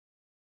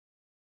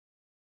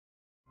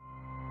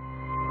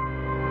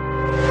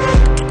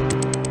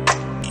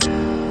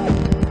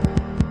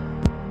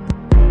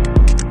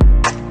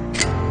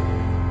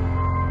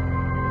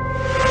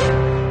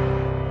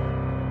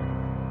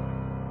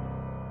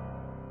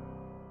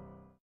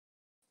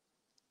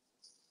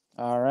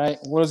All right.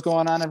 What is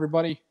going on,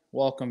 everybody?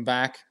 Welcome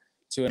back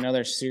to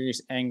another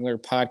Serious Angler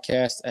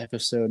podcast,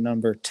 episode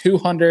number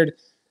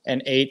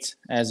 208.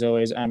 As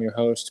always, I'm your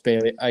host,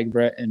 Bailey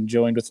Eichbrett, and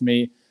joined with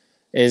me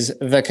is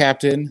the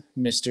captain,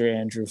 Mr.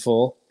 Andrew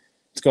Full.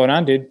 What's going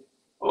on, dude?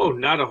 Oh,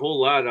 not a whole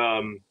lot.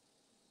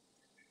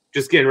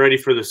 Just getting ready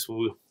for this.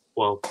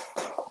 Well,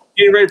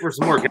 getting ready for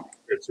some more guide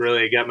trips,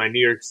 really. I got my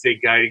New York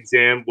State guide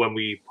exam. When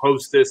we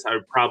post this, I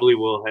probably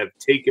will have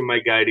taken my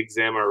guide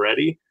exam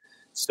already.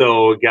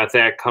 So got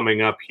that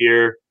coming up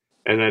here.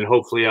 And then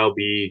hopefully I'll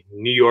be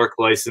New York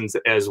licensed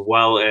as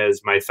well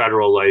as my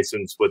federal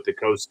license with the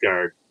Coast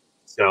Guard.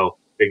 So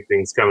big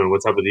things coming.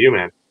 What's up with you,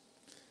 man?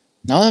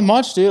 Not that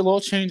much, dude. A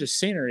little change of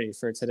scenery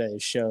for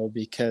today's show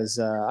because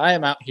I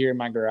am out here in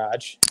my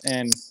garage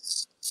and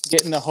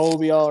getting the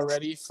Hobie all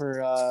ready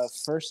for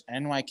first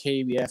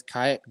NYKBF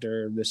kayak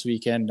derb this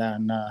weekend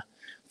on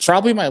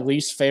probably my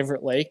least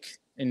favorite lake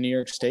in New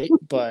York State,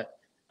 but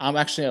I'm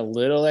actually a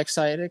little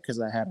excited because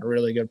I had a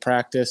really good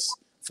practice.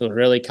 Feel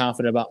really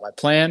confident about my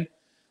plan.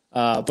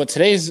 But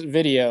today's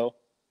video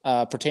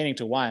pertaining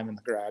to why I'm in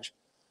the garage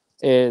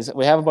is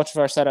we have a bunch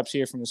of our setups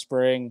here from the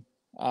spring,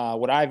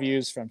 what I've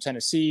used from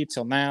Tennessee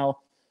till now.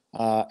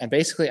 And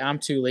basically, I'm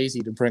too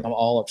lazy to bring them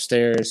all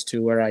upstairs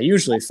to where I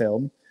usually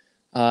film.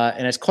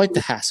 And it's quite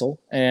the hassle.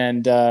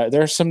 And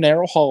there are some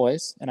narrow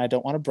hallways, and I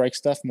don't want to break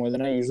stuff more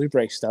than I usually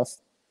break stuff.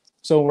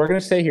 So we're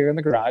going to stay here in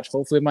the garage.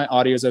 Hopefully my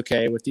audio is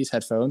okay with these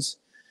headphones.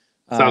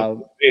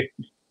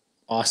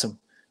 Awesome.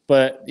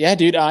 But yeah,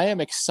 dude, I am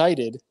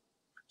excited.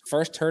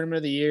 First tournament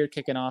of the year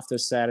kicking off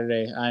this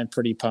Saturday. I'm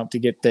pretty pumped to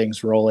get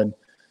things rolling.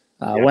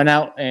 Went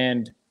out,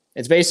 and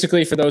it's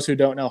basically, for those who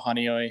don't know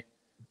Honeoye,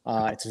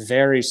 it's a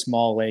very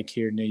small lake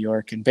here in New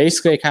York. And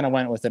basically I kind of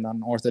went with an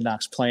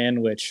unorthodox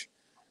plan, which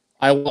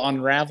I will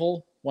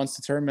unravel once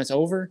the tournament's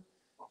over.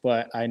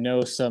 But I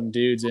know some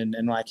dudes in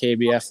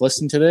NYKBF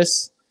listen to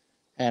this,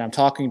 and I'm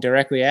talking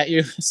directly at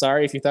you.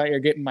 Sorry if you thought you're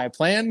getting my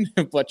plan,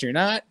 but you're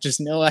not.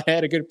 Just know I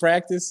had a good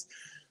practice.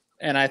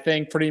 And I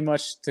think pretty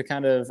much to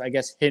kind of, I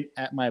guess, hint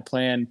at my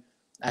plan,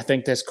 I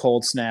think this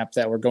cold snap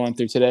that we're going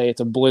through today,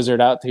 it's a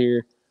blizzard out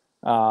here.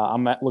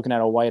 I'm looking at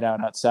a whiteout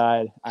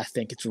outside. I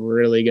think it's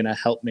really going to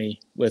help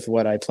me with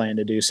what I plan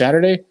to do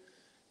Saturday.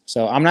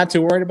 So I'm not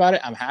too worried about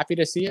it. I'm happy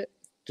to see it.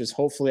 Just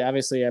hopefully,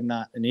 obviously, I'm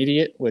not an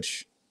idiot,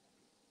 which,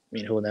 I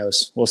mean, who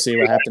knows? We'll see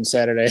what happens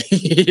Saturday.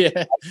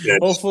 Yeah.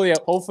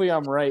 Hopefully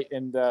I'm right,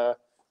 and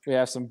we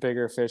have some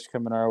bigger fish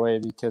coming our way,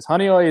 because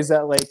Honeoye is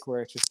that lake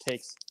where it just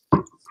takes –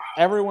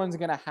 everyone's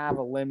going to have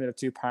a limit of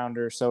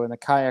 2-pounders. So in the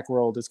kayak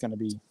world, it's going to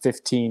be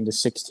 15 to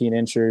 16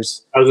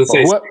 inches. I was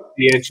going to say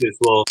 60 inches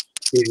will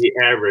be the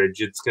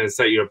average. It's going to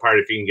set you apart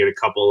if you can get a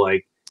couple,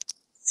 like,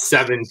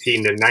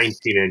 17 to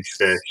 19-inch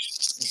fish.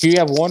 If you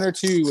have one or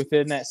two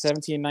within that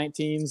 17,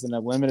 19s and a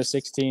limit of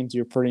 16s,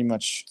 you're pretty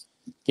much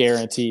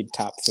guaranteed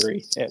top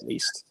 3 at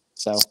least.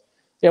 So,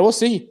 yeah, we'll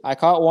see. I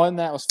caught one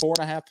that was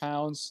 4.5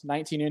 pounds,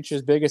 19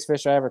 inches, biggest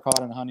fish I ever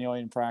caught in Honeoye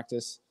in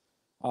practice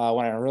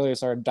when I really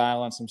started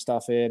dialing some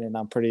stuff in. And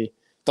I'm pretty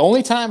 – the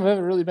only time I've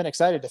ever really been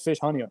excited to fish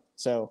Honeoye.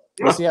 So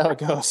we'll see how it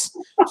goes.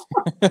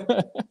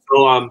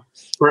 So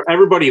for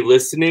everybody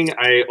listening,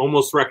 I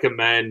almost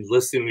recommend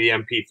listening to the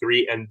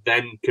MP3 and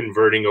then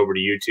converting over to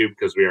YouTube,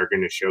 because we are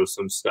going to show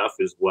some stuff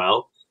as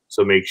well.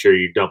 So make sure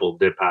you double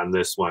dip on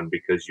this one,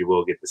 because you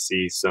will get to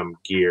see some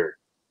gear.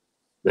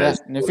 Yeah,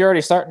 and if you're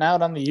already starting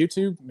out on the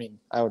YouTube, I mean,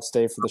 I would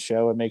stay for the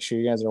show and make sure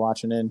you guys are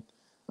watching in.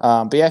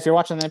 But yeah, if you're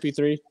watching the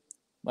MP3,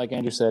 like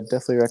Andrew said,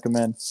 definitely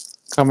recommend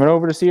coming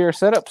over to see our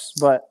setups.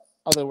 But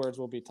other words,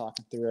 we'll be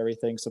talking through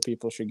everything, so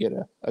people should get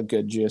a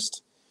good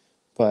gist.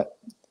 But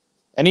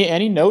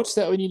any notes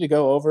that we need to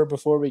go over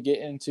before we get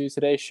into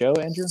today's show,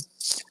 Andrew?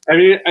 I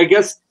mean, I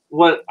guess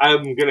what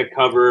I'm going to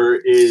cover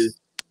is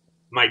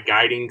my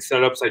guiding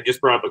setups. I just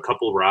brought up a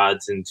couple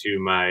rods into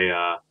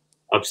my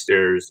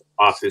upstairs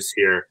office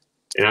here,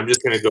 and I'm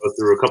just going to go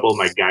through a couple of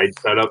my guide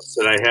setups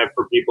that I have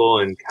for people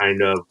and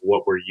kind of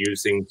what we're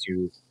using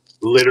to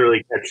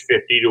literally catch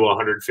 50 to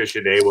 100 fish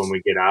a day when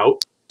we get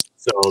out.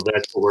 So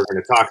that's what we're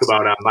going to talk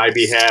about on my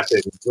behalf,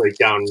 and break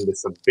down into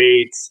some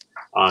baits,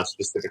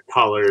 specific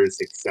colors,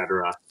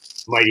 etc.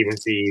 Might even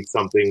see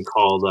something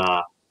called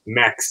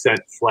Max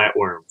Scent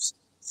flatworms.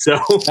 So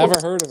never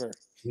heard of her.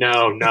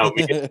 No.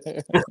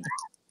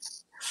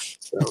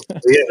 So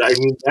yeah, I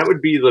mean, that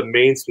would be the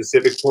main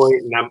specific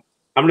point. And I'm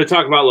going to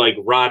talk about like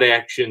rod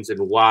actions and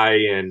why,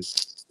 and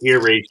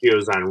gear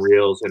ratios on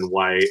reels and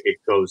why it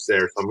goes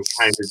there. So I'm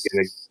kind of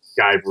going to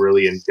dive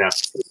really in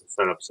depth to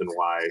the setups and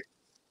why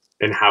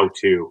and how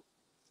to.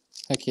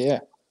 Heck yeah.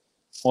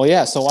 Well,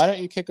 yeah. So why don't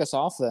you kick us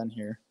off then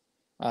here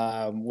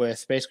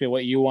with basically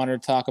what you wanted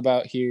to talk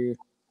about here,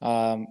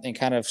 and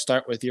kind of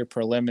start with your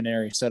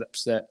preliminary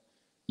setups that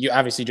you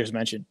obviously just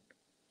mentioned.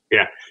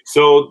 Yeah.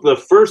 So the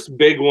first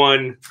big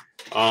one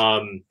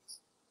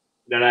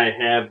that I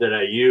have that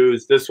I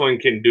use, this one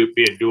can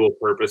be a dual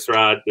purpose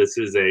rod. This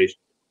is a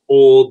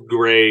old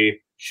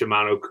gray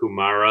Shimano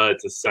Kumara.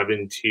 It's a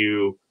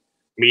 7.2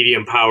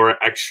 medium power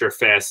extra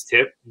fast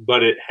tip,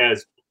 but it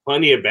has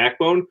plenty of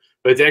backbone,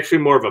 but it's actually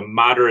more of a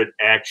moderate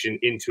action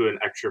into an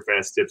extra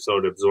fast tip, so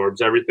it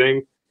absorbs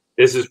everything.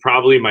 This is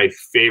probably my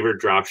favorite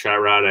drop shot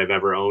rod I've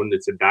ever owned.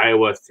 It's a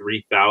Daiwa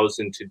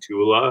 3000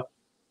 Tatula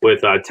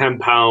with a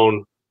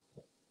 10-pound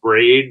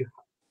braid.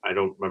 I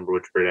don't remember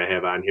which braid I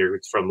have on here.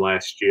 It's from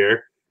last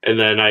year. And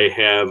then I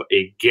have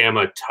a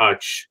Gamma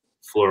Touch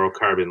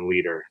fluorocarbon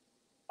leader.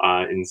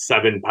 In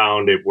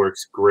 7-pound, it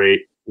works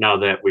great now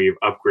that we've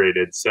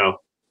upgraded.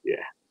 So,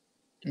 yeah.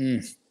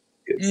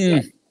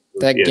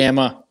 That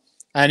Gamma.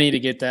 I need to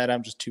get that.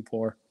 I'm just too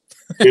poor.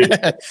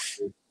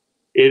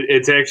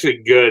 It's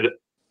actually good.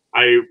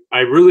 I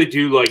really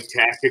do like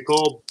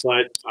tactical,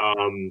 but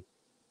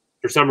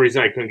for some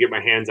reason I couldn't get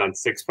my hands on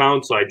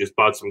 6-pound, so I just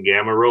bought some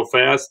Gamma real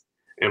fast.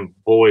 And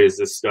boy, is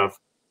this stuff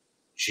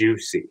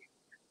juicy.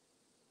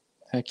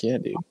 Heck yeah,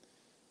 dude.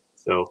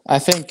 So I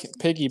think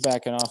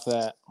piggybacking off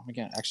that,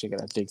 again, actually got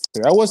to dig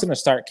through. I was going to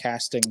start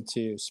casting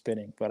to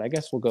spinning, but I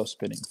guess we'll go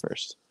spinning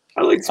first.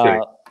 I like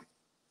spinning.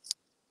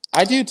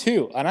 I do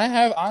too. And I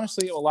have,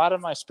 honestly, a lot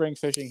of my spring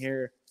fishing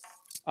here.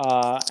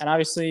 And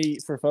obviously,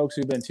 for folks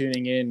who've been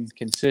tuning in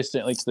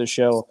consistently to the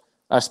show,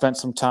 I've spent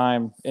some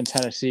time in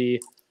Tennessee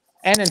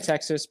and in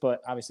Texas,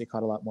 but obviously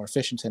caught a lot more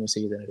fish in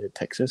Tennessee than I did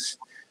Texas.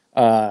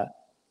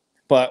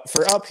 But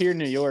for up here in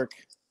New York,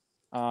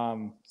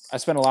 I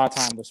spent a lot of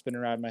time with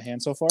spinning rod in my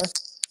hand so far.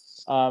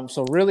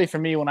 So really for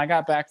me, when I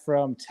got back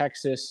from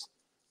Texas,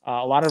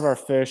 a lot of our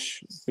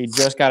fish, we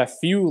just got a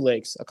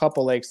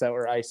couple lakes that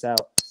were ice out.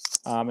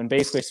 And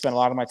basically spent a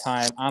lot of my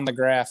time on the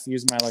graph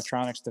using my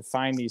electronics to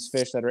find these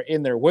fish that are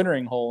in their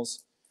wintering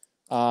holes.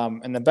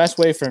 And the best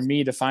way for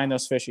me to find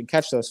those fish and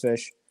catch those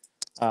fish,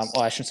 well,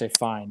 I shouldn't say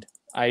find.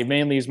 I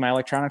mainly use my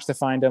electronics to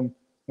find them.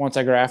 Once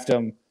I graphed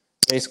them,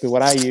 basically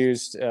what I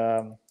used,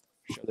 show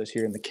this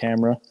here in the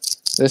camera.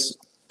 This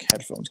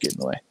headphone's getting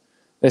in the way.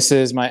 This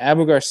is my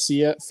Abu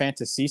Garcia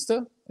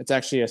Fantasista. It's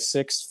actually a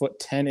 6-foot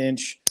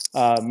 10-inch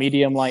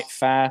medium light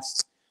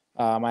fast.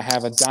 I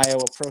have a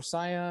Daiwa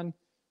Procyon.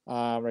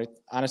 Right,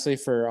 honestly,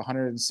 for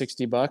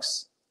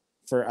 $160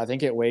 for, I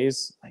think it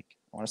weighs like,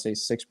 I want to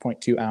say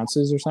 6.2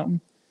 ounces or something.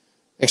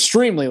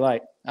 Extremely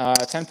light.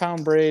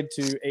 10-pound braid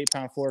to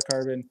 8-pound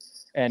fluorocarbon.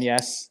 And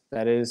yes,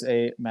 that is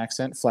a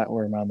Maxent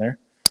flatworm on there.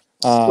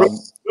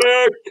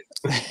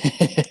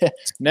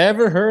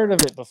 Never heard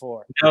of it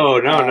before.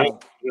 No.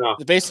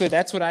 Basically,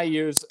 that's what I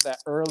use, that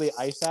early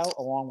ice out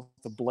along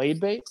with the blade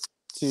bait.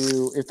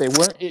 If they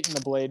weren't eating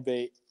the blade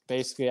bait,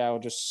 basically I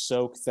would just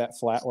soak that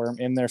flatworm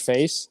in their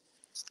face.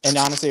 And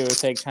honestly, it would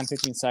take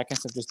 10-15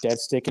 seconds of just dead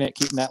sticking it,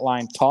 keeping that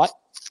line taut.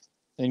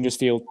 And you just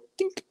feel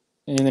dink,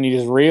 and then you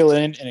just reel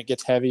in, and it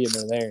gets heavy, and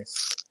they're there.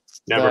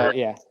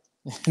 Yeah.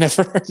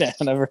 Never heard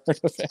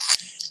of it.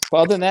 But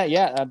other than that,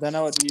 yeah, then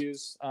I would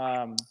use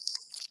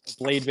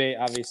blade bait,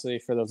 obviously,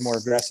 for those more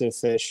aggressive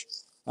fish.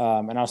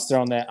 And I was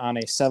throwing that on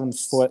a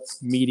 7-foot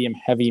medium,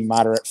 heavy,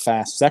 moderate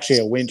fast. It's actually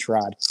a winch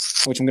rod,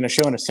 which I'm going to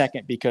show in a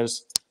second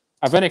because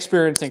I've been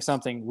experiencing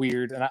something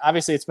weird. And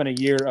obviously, it's been a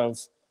year of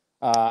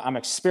I'm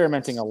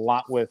experimenting a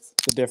lot with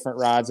the different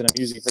rods that I'm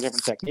using for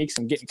different techniques.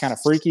 I'm getting kind of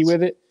freaky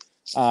with it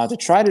to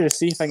try to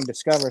see if I can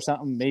discover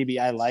something maybe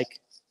I like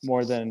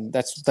more than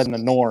the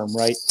norm,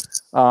 right?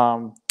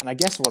 And I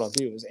guess what I'll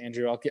do is,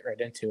 Andrew, I'll get right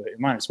into it.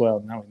 Might as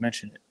well now we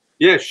mention it.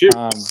 Yeah, shoot.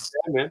 Yeah,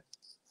 man.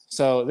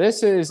 So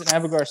this is an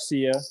Abu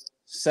Garcia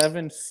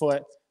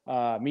 7-foot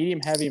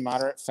medium heavy,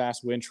 moderate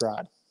fast winch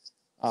rod.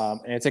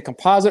 And it's a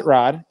composite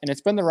rod, and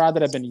it's been the rod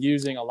that I've been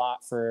using a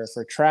lot for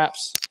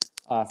traps.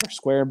 For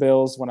square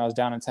bills when I was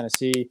down in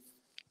Tennessee.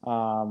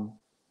 And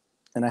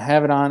I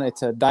have it on.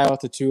 It's a Daiwa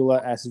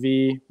Tatula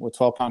SV with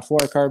 12-pound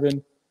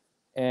fluorocarbon.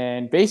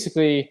 And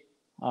basically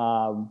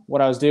what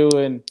I was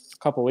doing a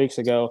couple weeks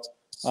ago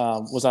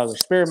was I was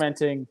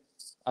experimenting.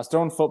 I was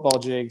throwing football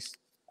jigs,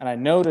 and I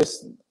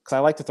noticed, because I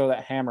like to throw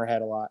that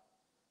hammerhead a lot.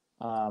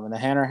 And the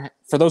hammer,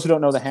 for those who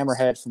don't know, the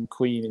hammerhead from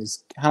Queen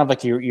is kind of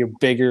like your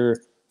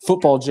bigger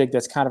football jig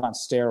that's kind of on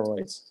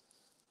steroids.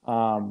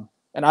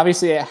 And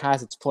obviously it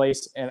has its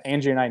place. And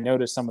Andrew and I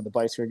noticed some of the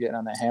bites we were getting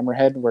on that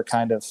hammerhead were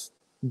kind of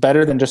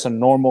better than just a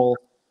normal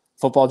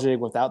football jig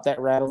without that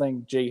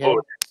rattling jig head.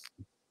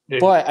 Yeah.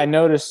 But I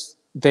noticed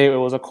it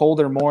was a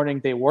colder morning.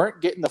 They weren't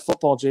getting the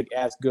football jig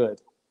as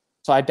good.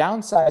 So I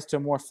downsized to a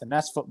more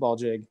finesse football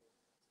jig.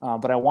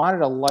 But I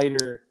wanted a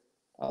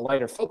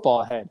lighter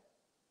football head.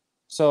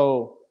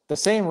 So the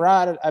same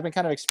rod, I've been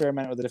kind of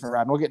experimenting with a different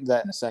rod. And we'll get into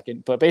that in a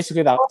second. But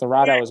basically the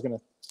rod I was going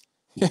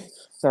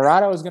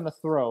to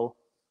throw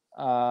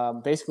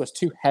basically was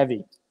too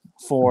heavy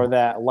for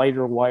that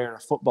lighter wire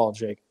football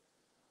jig.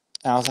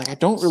 And I was like, I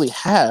don't really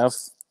have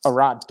a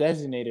rod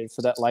designated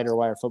for that lighter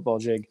wire football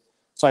jig.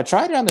 So I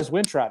tried it on this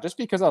winch rod just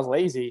because I was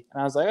lazy.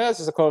 And I was like, this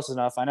is close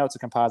enough. I know it's a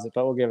composite,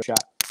 but we'll give it a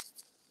shot.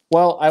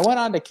 Well, I went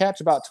on to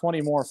catch about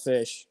 20 more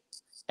fish,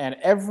 and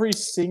every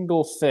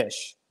single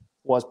fish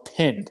was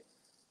pinned.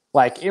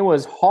 Like, it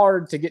was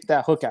hard to get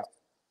that hook out.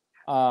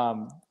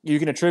 You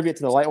can attribute it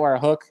to the light wire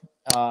hook,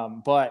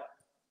 but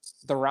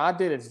the rod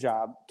did its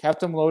job, kept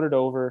them loaded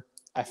over.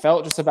 I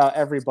felt just about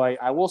every bite.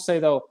 I will say,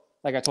 though,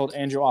 like I told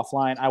Andrew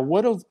offline,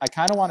 I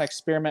kind of want to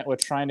experiment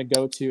with trying to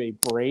go to a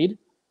braid,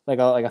 like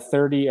a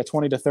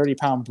 20 to 30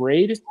 pound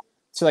braid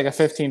to like a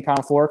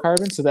 15-pound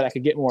fluorocarbon, so that I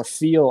could get more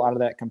feel out of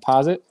that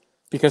composite.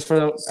 Because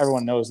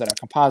everyone knows that a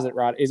composite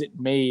rod isn't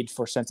made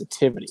for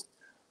sensitivity.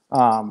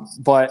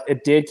 But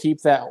it did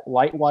keep that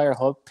light wire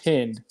hook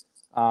pinned.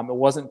 It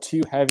wasn't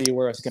too heavy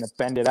where it's going to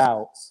bend it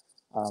out.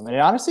 And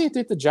honestly, it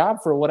did the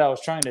job for what I was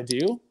trying to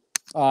do.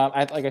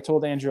 Like I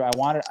told Andrew,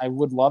 I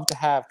would love to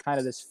have kind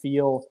of this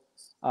feel,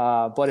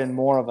 but in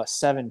more of a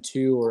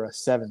 7.2 or a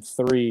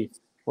 7.3,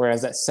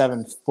 whereas that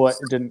 7 foot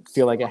didn't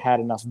feel like it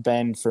had enough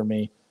bend for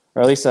me,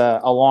 or at least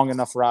a long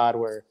enough rod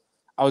where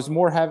I was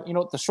more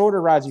the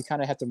shorter rods, you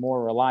kind of have to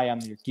more rely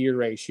on your gear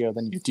ratio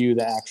than you do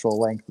the actual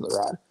length of the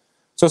rod.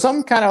 So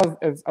something kind of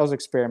I was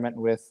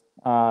experimenting with,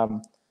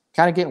 kind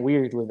of getting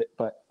weird with it,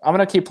 but I'm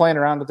going to keep playing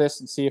around with this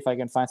and see if I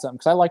can find something,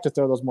 because I like to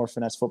throw those more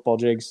finesse football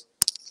jigs.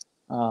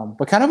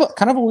 But kind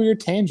of a weird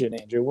tangent,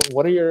 Andrew.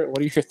 What are your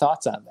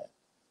thoughts on that?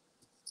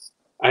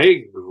 I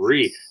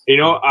agree.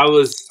 I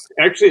was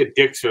actually at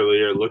Dick's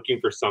earlier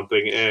looking for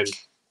something, and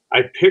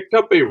I picked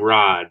up a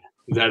rod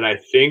that I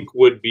think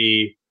would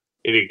be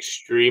an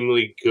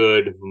extremely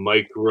good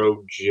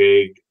micro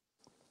jig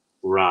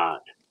rod.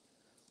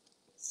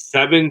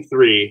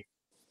 7.3.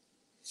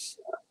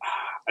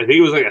 I think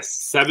it was like a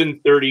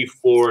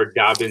 734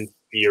 Dobbin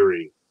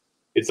Fury.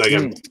 It's like a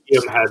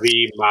medium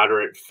heavy,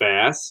 moderate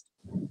fast.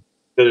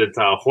 That it's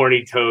a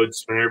horny toad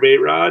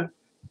spinnerbait rod.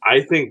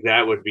 I think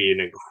that would be an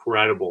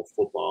incredible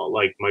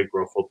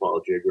micro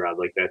football jig rod,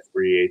 like that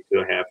 3/8 to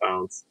a half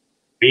ounce.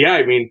 But yeah,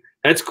 I mean,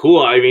 that's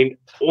cool. I mean,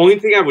 only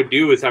thing I would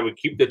do is I would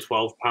keep the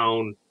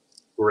 12-pound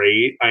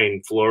braid,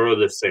 fluoro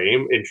the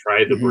same, and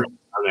try the braid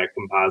on that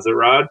composite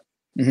rod.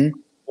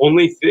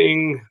 Only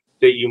thing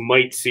that you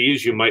might see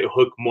is you might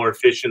hook more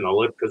fish in the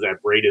lip, because that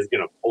braid is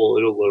going to pull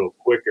it a little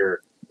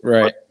quicker.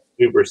 Right.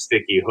 Super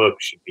sticky hook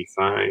should be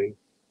fine.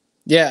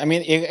 Yeah, I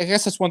mean, I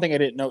guess that's one thing I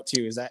didn't note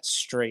too, is that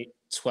straight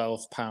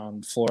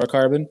 12-pound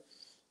fluorocarbon.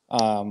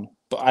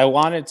 But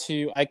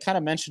I kind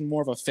of mentioned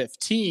more of a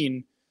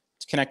 15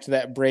 to connect to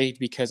that braid,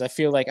 because I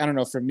feel like, I don't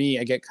know, for me,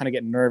 I get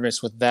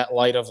nervous with that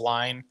light of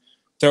line,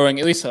 throwing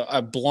at least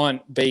a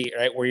blunt bait,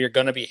 right, where you're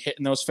going to be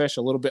hitting those fish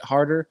a little bit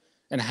harder,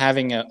 and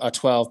having a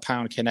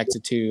 12-pound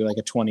connected to like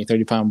a 20,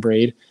 30-pound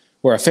braid,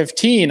 where a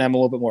 15, I'm a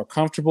little bit more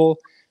comfortable.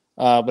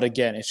 But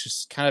again, it's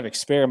just kind of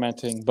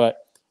experimenting.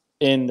 But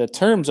in the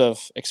terms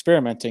of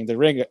experimenting,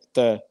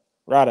 the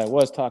rod I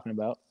was talking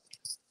about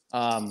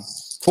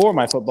for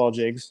my football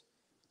jigs,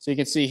 so you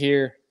can see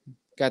here,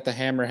 got the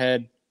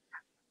hammerhead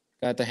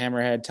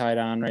tied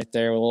on right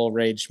there with a little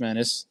Rage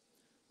Menace.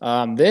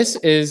 This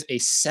is a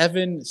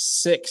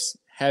 7.6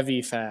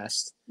 heavy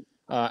fast.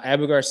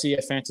 Abu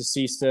Garcia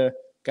Fantasista,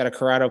 got a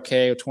Corrado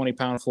K with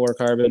 20-pound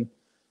fluorocarbon.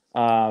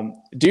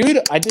 Dude,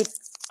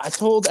 I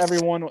told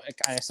everyone,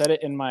 I said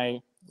it in my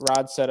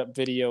rod setup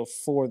video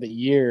for the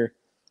year,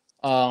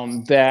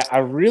 that I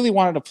really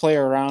wanted to play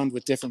around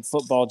with different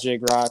football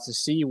jig rods to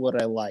see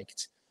what I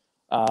liked.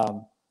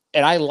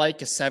 And I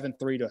like a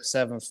 7.3 to a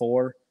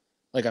 7.4,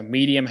 like a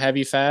medium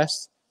heavy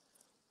fast.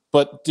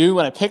 But dude,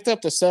 when I picked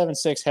up the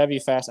 7.6 heavy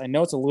fast, I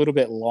know it's a little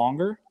bit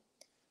longer,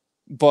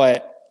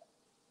 but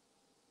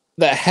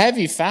the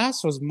heavy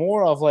fast was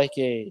more of like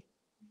a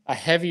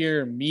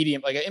heavier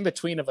medium, like an in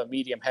between of a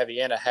medium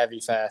heavy and a heavy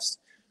fast,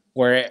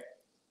 where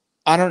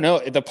I don't know,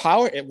 the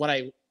power,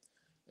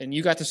 and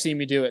you got to see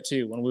me do it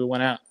too when we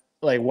went out.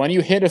 Like when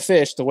you hit a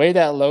fish, the way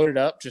that loaded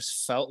up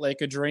just felt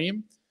like a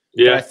dream.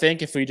 Yeah. But I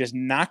think if we just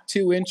knocked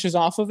 2 inches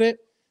off of it,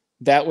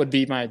 that would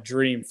be my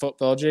dream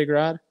football jig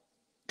rod.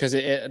 Because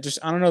it just,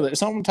 I don't know, there's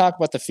something to talk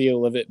about the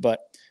feel of it,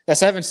 but that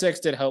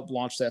 7.6 did help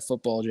launch that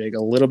football jig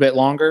a little bit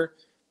longer.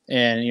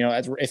 And,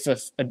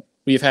 if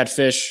we've had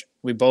fish,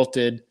 we both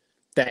did,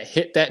 that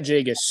hit that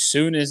jig as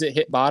soon as it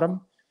hit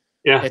bottom.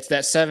 Yeah, it's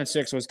that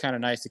 7.6 was kind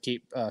of nice to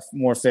keep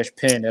more fish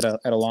pinned at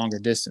a longer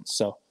distance.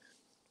 So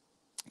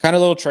kind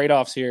of little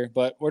trade-offs here,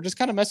 but we're just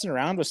kind of messing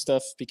around with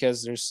stuff,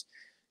 because there's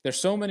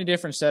so many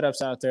different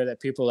setups out there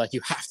that people are like,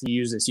 you have to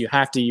use this, you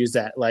have to use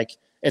that. Like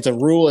it's a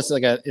rule.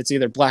 It's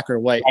either black or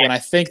white. And I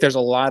think there's a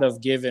lot of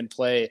give and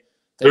play.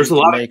 There's a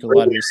lot of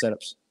these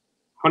setups.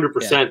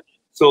 100%. Yeah.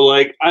 So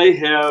like I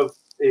have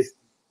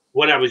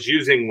what I was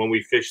using when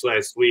we fished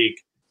last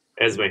week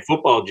as my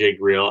football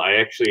jig reel. I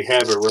actually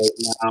have it right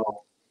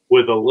now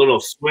with a little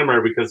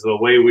swimmer, because of the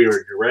way we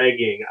were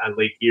dragging on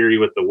Lake Erie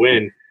with the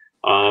wind.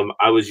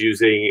 I was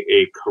using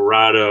a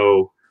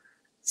Corrado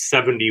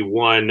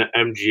 71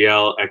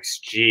 MGL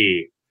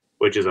XG,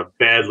 which is a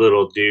bad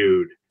little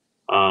dude.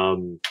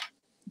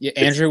 Yeah,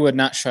 Andrew would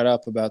not shut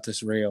up about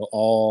this reel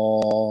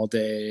all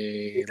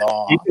day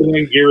long.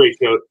 Gear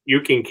ratio. You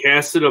can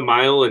cast it a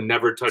mile and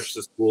never touch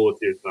the spool with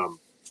your thumb.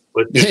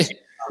 With this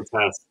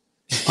contest.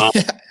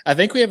 I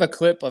think we have a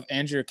clip of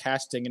Andrew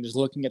casting and just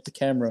looking at the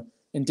camera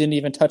and didn't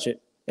even touch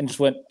it, and just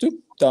went, doop,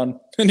 done.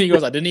 And he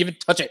goes, I didn't even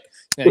touch it.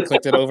 And I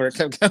clicked it over. It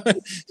kept going.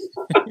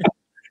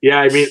 Yeah,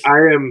 I mean,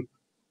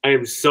 I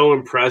am so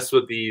impressed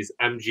with these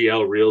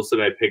MGL reels that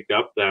I picked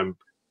up that I'm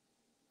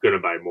gonna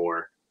buy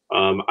more.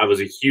 I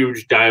was a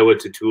huge Daiwa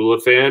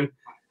Tatula fan,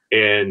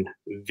 and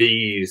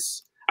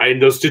those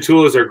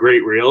Tatulas are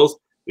great reels.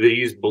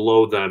 These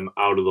blow them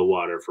out of the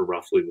water for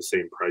roughly the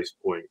same price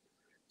point.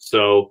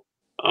 So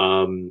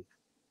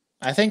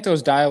I think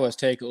those Daiwas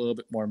take a little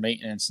bit more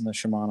maintenance than the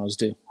Shimanos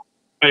do.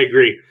 I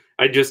agree.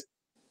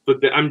 But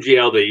the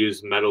MGL, they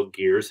use metal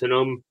gears in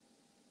them,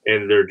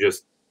 and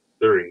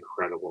they're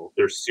incredible.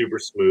 They're super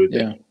smooth,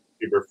 Yeah.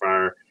 super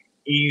far,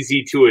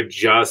 easy to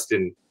adjust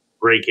and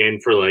break in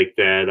for like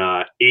that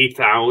 1/8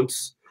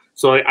 ounce.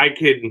 So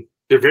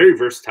they're very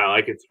versatile.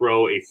 I could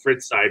throw a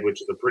Fritz side,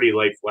 which is a pretty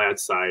light flat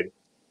side,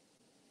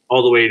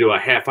 all the way to a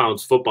 1/2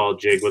 ounce football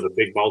jig with a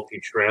big multi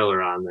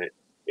trailer on it,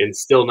 and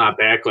still not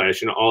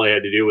backlash. And all I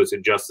had to do was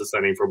adjust the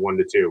setting from 1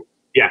 to 2.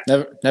 Yeah,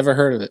 never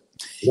heard of it.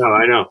 No,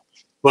 I know,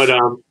 but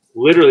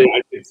literally,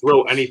 I could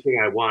throw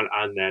anything I want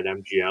on that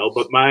MGL.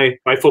 But my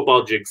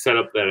football jig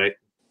setup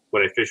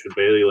what I fished with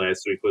Bailey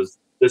last week was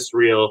this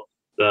reel,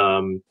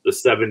 the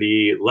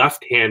 70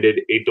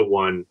 left-handed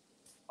 8-to-1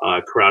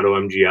 Corrado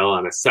MGL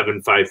on a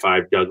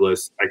 755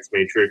 Douglas X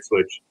Matrix,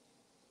 which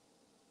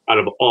out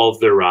of all of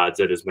their rods,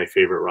 that is my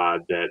favorite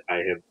rod that I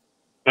have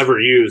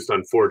ever used,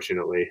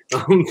 unfortunately.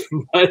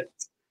 But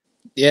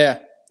yeah,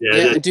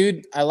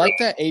 dude, I like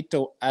that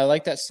I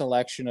like that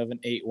selection of an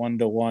 8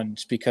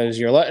 1-to-1s because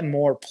you're letting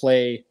more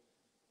play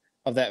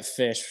of that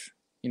fish,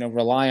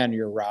 rely on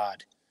your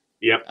rod.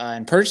 Yep.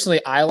 And personally,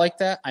 I like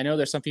that. I know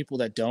there's some people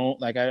that don't.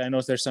 Like, I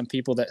know there's some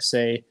people that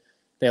say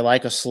they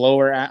like a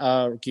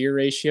slower gear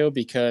ratio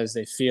because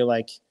they feel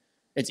like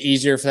it's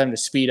easier for them to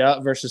speed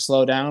up versus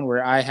slow down,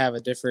 where I have a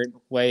different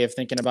way of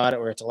thinking about it,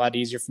 where it's a lot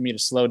easier for me to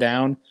slow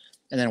down.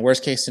 And then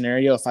worst case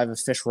scenario, if I have a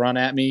fish run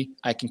at me,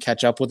 I can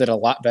catch up with it a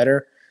lot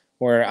better.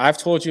 Where I've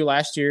told you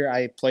last year,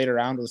 I played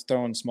around with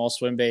throwing small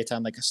swim baits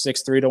on like a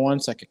 6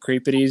 3-to-1 so I could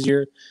creep it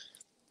easier.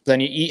 Then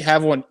you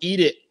have one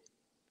eat it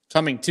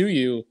coming to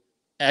you.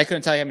 And I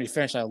couldn't tell you how many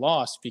fish I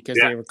lost because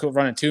they were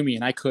running to me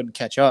and I couldn't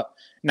catch up.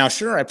 Now,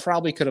 sure, I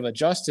probably could have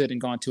adjusted and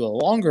gone to a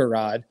longer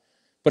rod.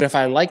 But if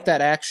I like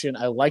that action,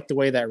 I like the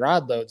way that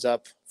rod loads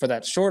up for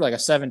that short, like a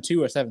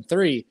 7.2 or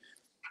 7.3,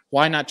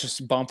 why not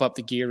just bump up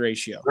the gear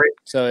ratio? Right.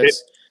 So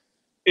it's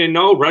in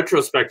all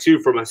retrospect too,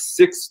 from a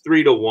 6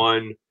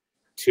 3-to-1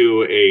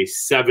 to a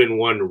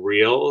 7-1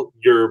 reel,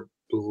 your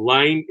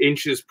line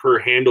inches per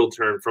handle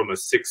turn from a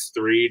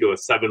 6.3 to a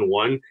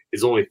 7.1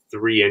 is only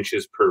 3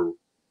 inches per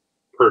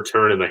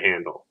turn of the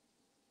handle.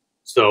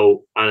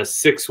 So on a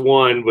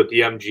 6.1 with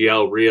the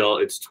MGL reel,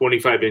 it's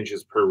 25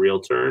 inches per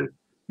reel turn.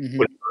 Mm-hmm.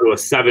 When you go to a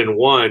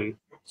 7.1,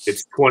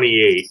 it's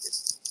 28.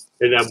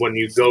 And then when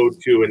you go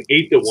to an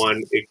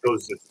 8-to-1, it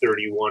goes to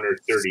 31 or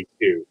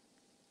 32.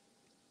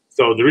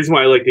 So the reason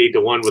why I like the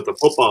 8-to-1 with the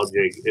football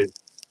jig is,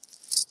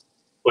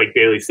 like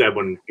Bailey said,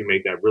 when you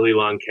make that really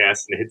long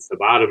cast and it hits the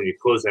bottom and you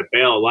close that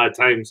bail, a lot of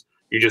times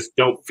you just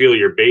don't feel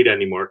your bait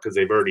anymore because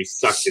they've already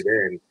sucked it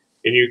in.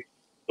 And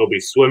they'll be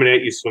swimming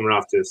at you, swimming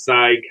off to the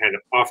side, kind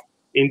of off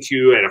into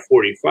you at a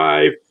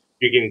 45.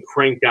 You can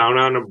crank down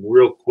on them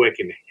real quick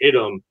and hit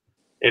them.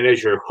 And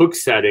as you're hook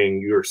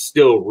setting, you're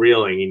still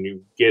reeling and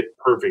you get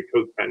perfect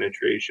hook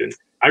penetration.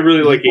 I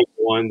really like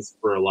 8-to-1s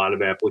for a lot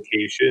of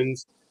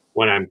applications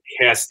when I'm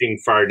casting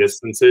far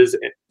distances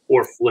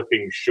or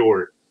flipping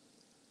short.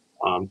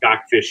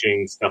 Dock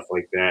fishing, stuff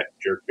like that,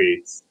 jerk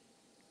baits.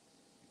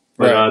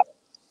 But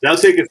that'll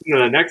take us into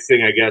the next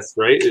thing, I guess,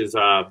 right, is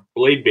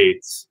blade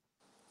baits.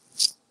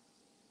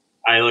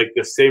 I like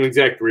the same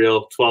exact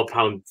reel,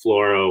 12-pound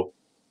fluoro,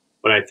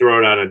 but I throw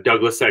it on a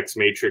Douglas X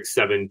Matrix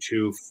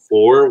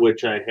 724,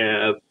 which I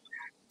have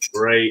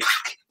right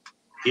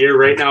here.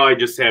 Right now, I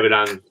just have it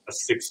on a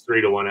 6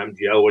 3-to-1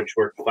 MGL, which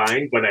worked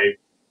fine, but I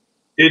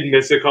did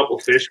miss a couple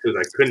fish because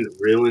I couldn't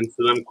reel into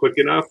them quick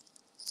enough.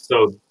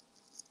 So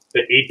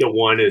the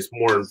 8-to-1 is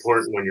more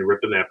important when you're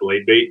ripping that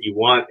blade bait. You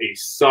want a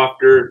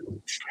softer,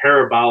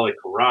 parabolic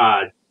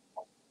rod.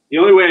 The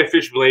only way I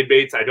fish blade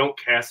baits, I don't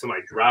cast them, I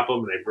drop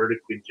them, and I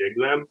vertically jig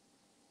them.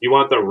 You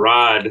want the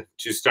rod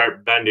to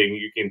start bending.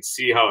 You can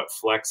see how it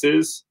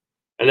flexes.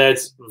 And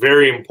that's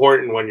very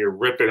important when you're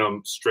ripping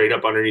them straight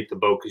up underneath the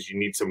boat because you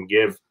need some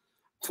give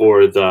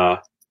for the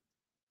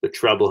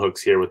treble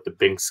hooks here with the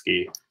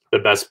Binksky, the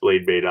best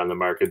blade bait on the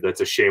market.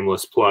 That's a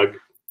shameless plug,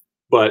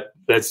 but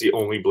that's the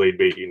only blade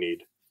bait you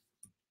need.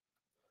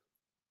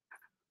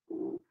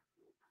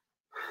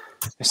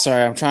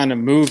 Sorry, I'm trying to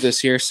move this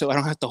here so I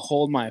don't have to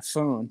hold my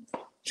phone. I'm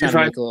trying to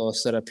make a little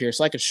setup here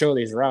so I could show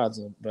these rods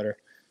a little better.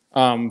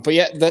 But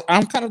yeah,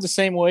 I'm kind of the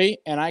same way,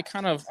 and I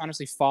kind of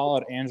honestly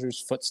followed Andrew's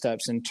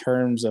footsteps in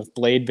terms of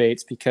blade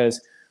baits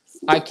because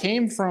I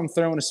came from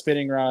throwing a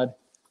spinning rod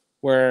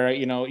where,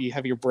 you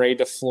have your braid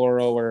to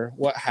fluoro or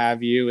what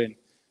have you, and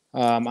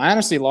I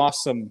honestly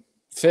lost some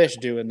fish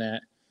doing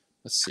that.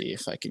 Let's see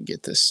if I can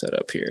get this set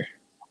up here.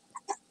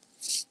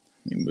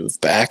 Let me move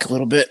back a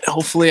little bit.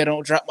 Hopefully I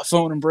don't drop my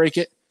phone and break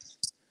it.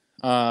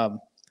 But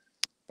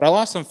I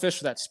lost some fish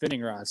with that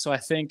spinning rod, so I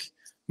think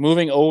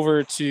moving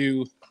over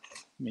to –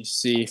 let me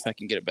see if I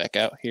can get it back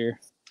out here.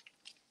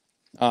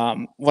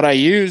 What I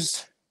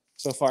used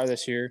so far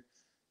this year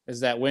is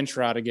that winch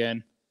rod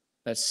again.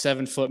 that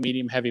 7-foot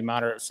medium heavy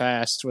moderate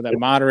fast, where that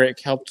moderate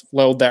helped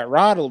load that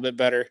rod a little bit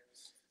better.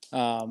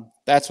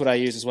 That's what I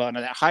use as well. And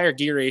that higher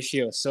gear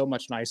ratio is so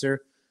much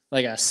nicer,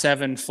 like a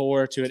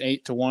 7-4 to an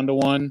 8-to-1 to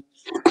 1,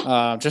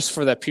 just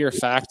for the pure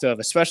fact of,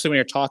 especially when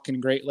you're talking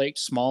Great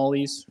Lakes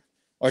smallies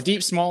or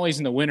deep smallies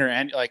in the winter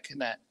and like in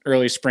that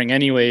early spring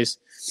anyways,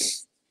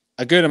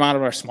 a good amount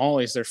of our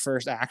smallies, their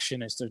first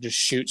action is to just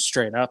shoot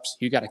straight up. So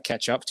you got to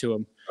catch up to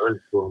them.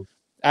 Cool.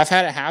 I've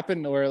had it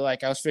happen where,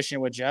 like, I was fishing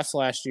with Jeff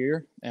last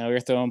year, and we were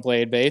throwing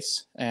blade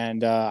baits,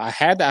 and I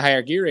had that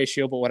higher gear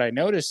ratio. But what I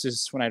noticed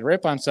is when I'd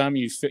rip on some,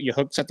 you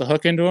set the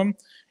hook into them,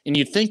 and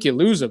you'd think you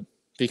lose them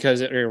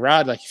because your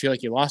rod, like, you feel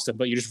like you lost them,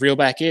 but you just reel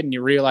back in, and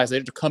you realize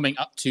they're coming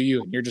up to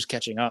you, and you're just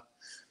catching up.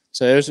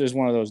 So this is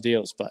one of those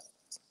deals. But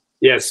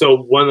yeah,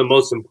 so one of the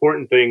most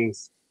important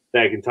things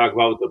that I can talk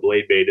about with the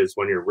blade bait is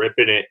when you're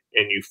ripping it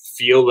and you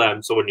feel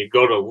them. So when you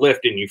go to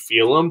lift and you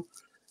feel them,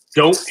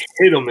 don't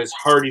hit them as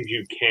hard as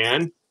you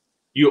can.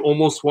 You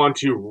almost want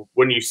to,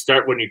 when you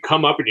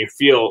come up and you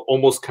feel,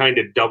 almost kind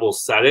of double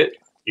set it.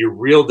 You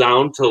reel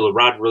down till the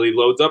rod really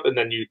loads up, and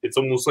then it's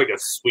almost like a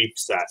sweep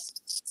set.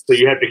 So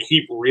you have to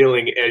keep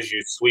reeling as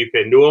you sweep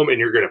into them, and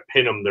you're going to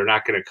pin them. They're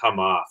not going to come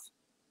off.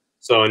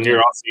 So, and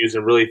you're also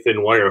using really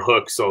thin wire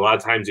hooks. So a lot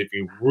of times if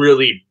you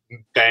really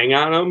bang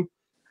on them,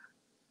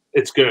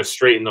 it's going to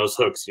straighten those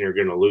hooks and you're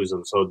going to lose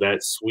them. So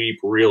that sweep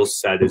reel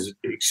set is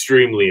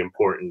extremely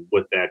important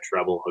with that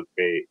treble hook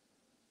bait.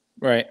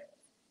 Right.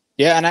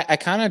 Yeah, and I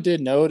kind of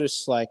did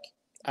notice, like,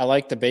 I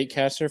like the bait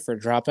caster for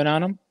dropping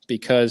on them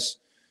because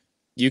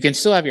you can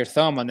still have your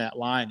thumb on that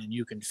line and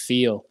you can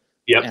feel.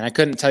 Yep. And I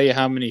couldn't tell you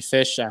how many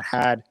fish I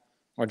had,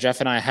 or Jeff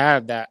and I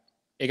had, that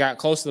it got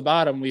close to the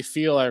bottom. We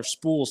feel our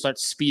spool start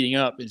speeding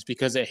up. It's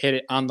because it hit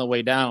it on the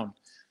way down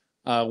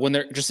when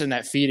they're just in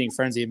that feeding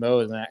frenzy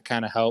mode, and that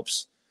kind of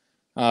helps.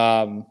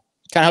 Kind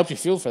of helps you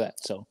feel for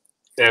that. So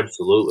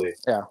absolutely.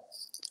 Yeah.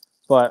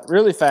 But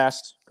really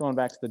fast, going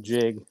back to the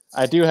jig,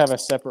 I do have a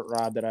separate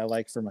rod that I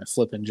like for my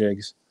flipping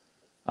jigs.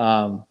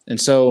 And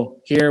so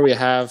here we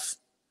have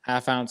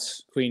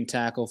 1/2-ounce queen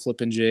tackle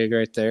flipping jig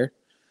right there,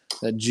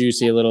 that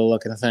juicy little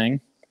looking thing.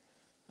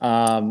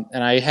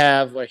 And I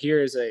have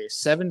here is a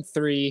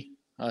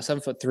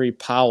 7'3"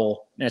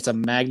 Powell, and it's a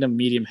Magnum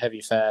medium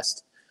heavy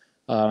fast.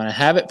 And I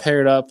have it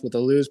paired up with a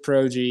Lew's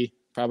Pro G,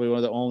 probably one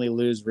of the only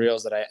Lew's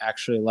reels that I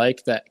actually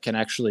like that can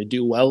actually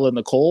do well in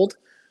the cold.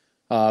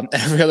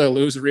 Every other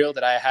Lew's reel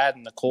that I had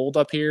in the cold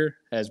up here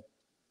has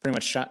pretty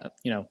much shot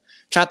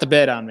the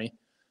bed on me.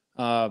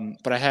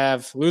 But I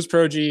have Lew's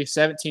Pro G,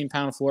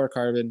 17-pound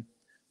fluorocarbon.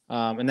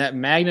 And that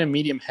Magnum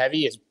medium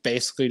heavy is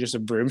basically just a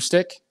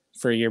broomstick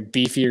for your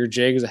beefier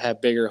jigs that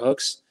have bigger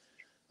hooks.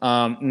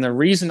 And the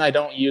reason I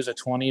don't use a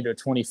 20 to a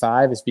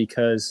 25 is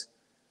because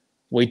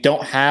we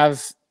don't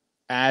have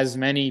as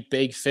many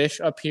big fish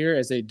up here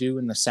as they do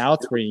in the South,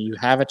 where you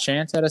have a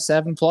chance at a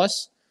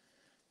 7+.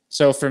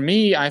 So for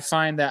me, I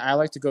find that I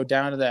like to go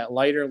down to that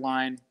lighter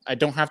line. I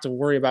don't have to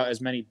worry about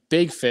as many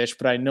big fish,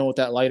 but I know with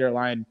that lighter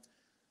line,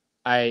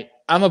 I'm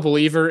a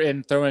believer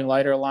in throwing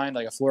lighter line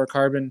like a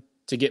fluorocarbon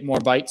to get more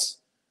bites.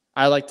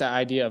 I like the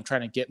idea of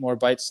trying to get more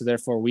bites to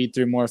therefore weed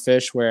through more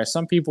fish, whereas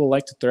some people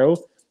like to throw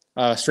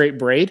straight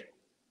braid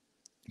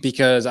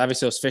because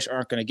obviously those fish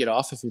aren't going to get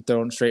off if you're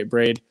throwing straight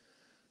braid.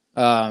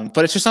 But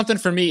it's just something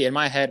for me in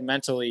my head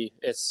mentally.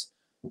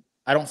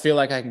 I don't feel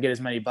like I can get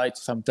as many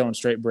bites if I'm throwing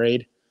straight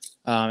braid.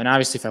 And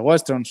obviously if I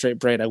was throwing straight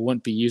braid, I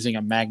wouldn't be using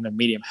a Magnum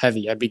medium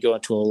heavy. I'd be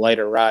going to a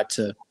lighter rod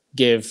to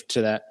give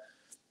to that.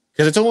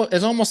 Because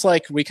it's almost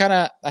like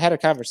I had a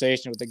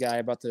conversation with the guy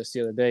about this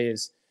the other day,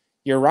 is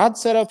your rod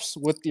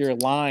setups with your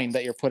line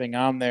that you're putting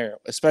on there,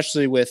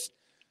 especially with,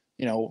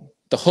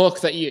 the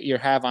hook that you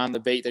have on the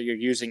bait that you're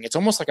using. It's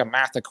almost like a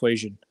math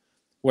equation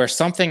where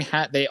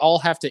they all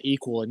have to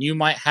equal, and you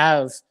might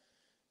have,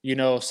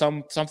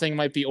 something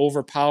might be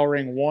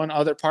overpowering one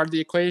other part of the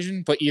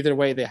equation, but either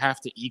way, they have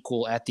to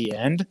equal at the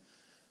end.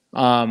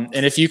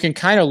 And if you can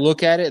kind of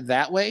look at it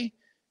that way,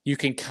 you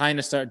can kind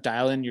of start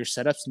dialing your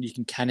setups, and you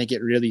can kind of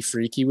get really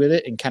freaky with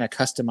it and kind of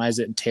customize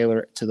it and tailor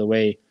it to the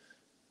way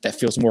that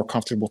feels more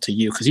comfortable to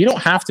you. Because you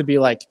don't have to be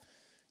like,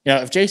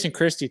 if Jason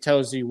Christie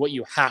tells you what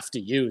you have to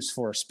use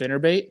for a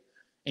spinnerbait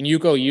and you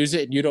go use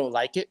it and you don't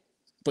like it,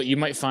 but you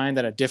might find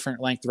that a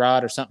different length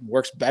rod or something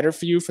works better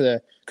for you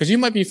because you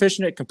might be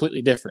fishing it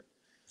completely different.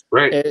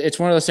 Right. It's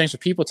one of those things where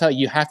people tell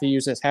you have to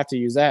use this, have to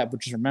use that,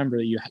 but just remember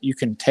that you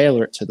can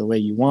tailor it to the way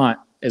you want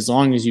as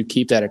long as you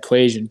keep that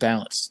equation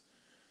balanced.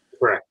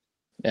 Correct.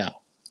 Yeah.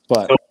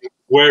 But so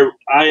where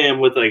I am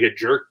with like a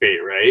jerk bait,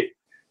 right?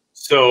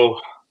 So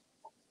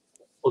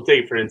we'll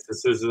take, for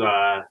instance, this is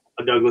a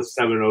Douglas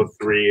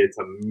 703. It's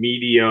a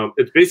medium.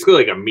 It's basically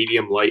like a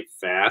medium light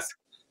fast.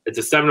 It's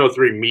a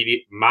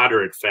 703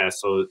 moderate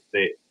fast. So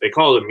they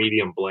call it a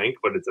medium blank,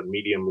 but it's a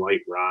medium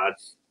light rod.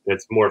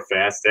 It's more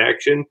fast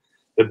action.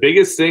 The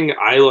biggest thing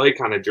I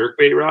like on a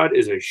jerkbait rod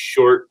is a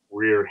short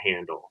rear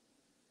handle,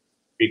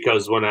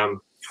 because when I'm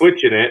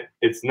twitching it,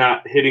 it's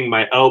not hitting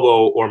my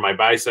elbow or my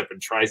bicep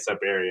and tricep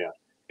area,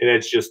 and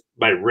it's just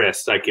my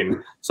wrist.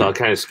 So I'll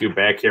kind of scoot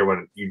back here.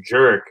 When you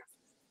jerk,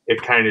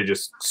 it kind of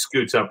just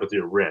scoots up with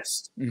your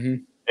wrist. Mm-hmm.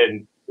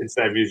 And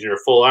instead of using your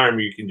full arm,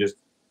 you can just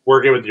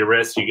work it with your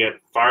wrist. You get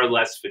far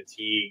less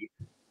fatigue.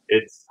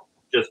 It's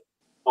just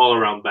all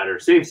around better.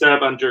 Same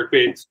setup on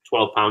jerkbaits,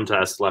 12-pound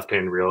test,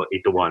 left-hand reel,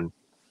 8-to-1.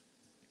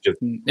 Just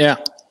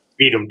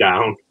beat them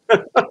down.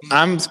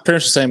 I'm pretty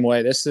much the same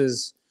way. This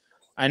is,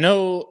 I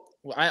know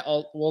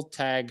we'll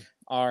tag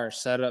our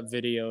setup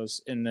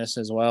videos in this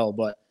as well,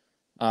 but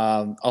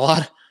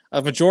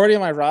a majority of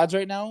my rods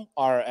right now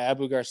are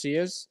Abu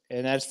Garcias,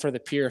 and that's for the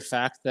pure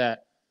fact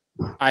that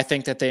I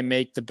think that they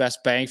make the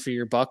best bang for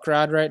your buck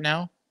rod right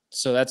now.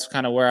 So that's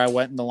kind of where I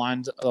went in the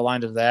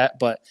line of that.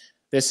 But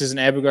this is an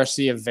Abu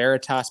Garcia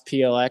Veritas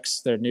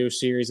PLX, their new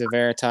series of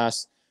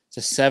Veritas. It's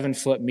a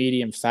 7-foot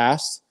medium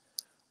fast.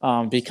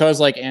 Because,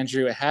 like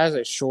Andrew, it has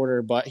a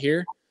shorter butt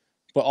here,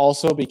 but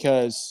also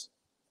because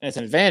it's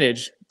an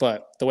advantage.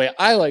 But the way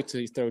I like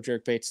to throw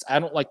jerkbaits, I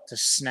don't like to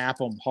snap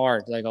them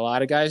hard like a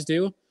lot of guys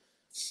do.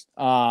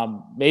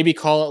 Maybe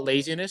call it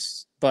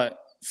laziness, but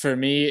for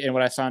me and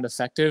what I found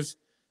effective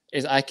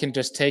is I can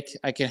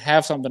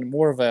have something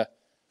more of a,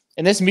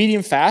 and this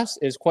medium fast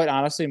is quite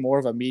honestly more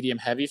of a medium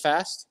heavy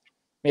fast,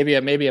 maybe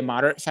a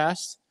moderate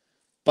fast,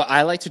 but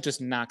I like to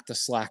just knock the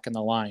slack in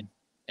the line.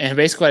 And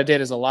basically what I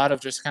did is a lot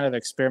of just kind of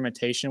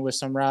experimentation with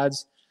some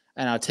rods,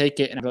 and I'll take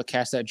it and I'll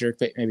cast that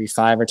jerkbait maybe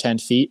 5 or 10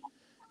 feet,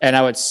 and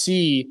I would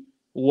see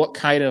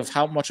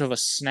how much of a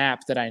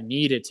snap that I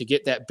needed to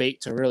get that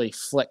bait to really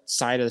flick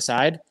side to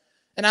side.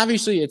 And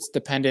obviously it's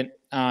dependent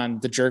on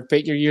the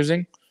jerkbait you're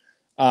using.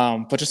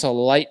 But just a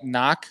light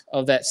knock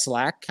of that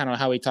slack, kind of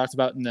how we talked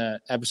about in the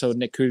episode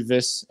Nick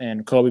Kudvis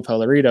and Kobe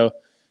Polarito,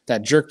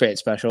 that jerkbait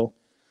special.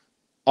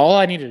 All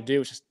I needed to do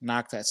was just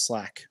knock that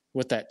slack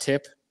with that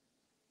tip.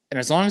 And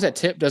as long as that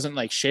tip doesn't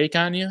like shake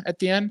on you at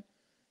the end,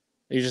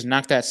 you just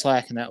knock that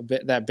slack, and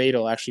that bait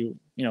will actually,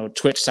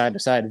 twitch side to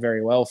side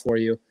very well for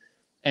you.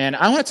 And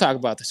I want to talk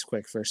about this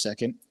quick for a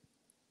second,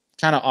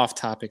 kind of off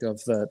topic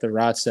of the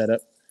rod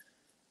setup.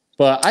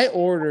 But I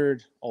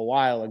ordered a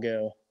while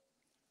ago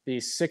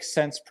these 6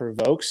 cents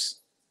Provokes.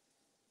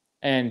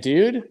 And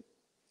dude,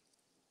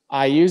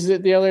 I used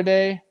it the other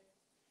day,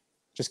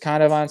 just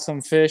kind of on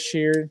some fish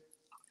here,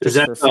 just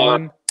for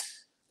fun.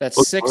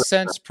 That's 6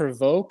 cents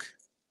Provoke.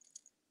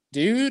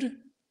 Dude,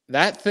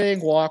 that thing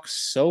walks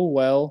so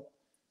well.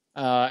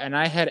 And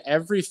I had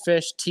every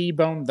fish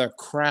T-bone the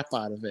crap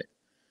out of it.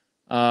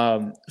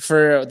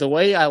 For the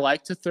way I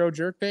like to throw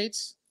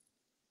jerkbaits,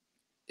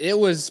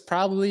 it's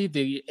probably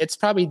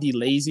the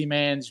lazy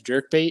man's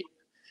jerkbait.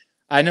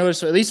 I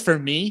noticed, at least for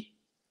me,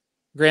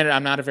 granted,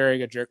 I'm not a very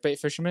good jerkbait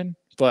fisherman,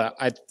 but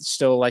I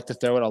still like to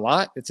throw it a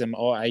lot.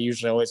 I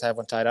usually always have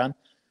one tied on.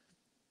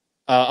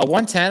 A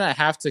 110, I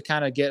have to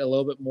kind of get a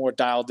little bit more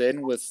dialed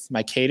in with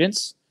my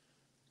cadence.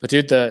 But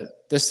dude,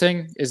 this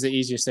thing is the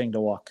easiest thing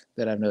to walk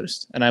that I've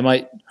noticed. And I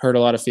might hurt a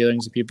lot of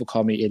feelings if people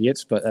call me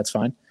idiots, but that's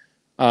fine.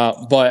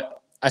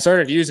 But I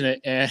started using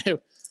it, and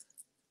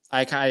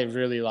I kind of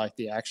really like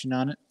the action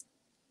on it.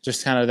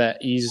 Just kind of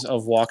that ease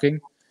of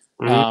walking.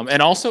 Mm-hmm.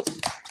 And also,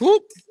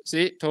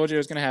 see, told you it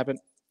was going to happen.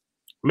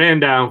 Man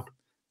down.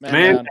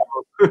 Man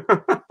down.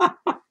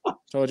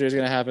 Told you it was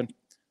going to happen.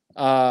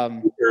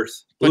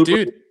 But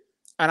dude,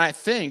 and I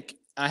think,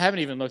 I haven't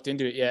even looked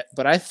into it yet,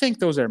 but I think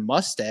those are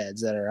mustads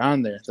that are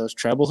on there, those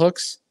treble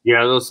hooks.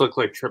 Yeah, those look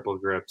like triple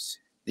grips.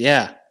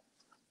 Yeah.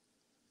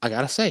 I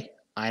got to say,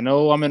 I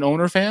know I'm an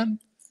owner fan.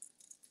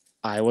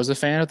 I was a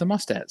fan of the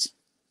mustads.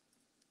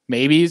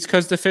 Maybe it's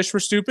because the fish were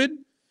stupid,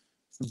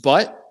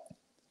 but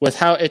with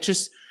how it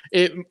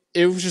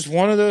was just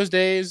one of those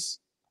days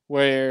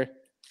where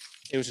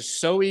it was just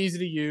so easy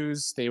to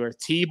use. They were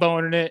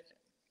T-boning it.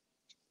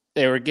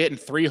 They were getting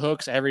 3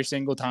 hooks every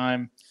single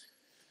time.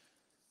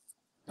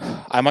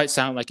 I might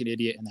sound like an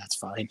idiot, and that's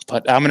fine.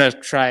 But I'm gonna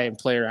try and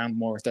play around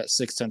more with that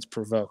 6 cents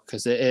Provoke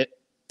because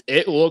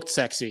it looked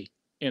sexy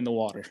in the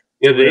water.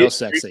 Yeah, real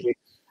sexy.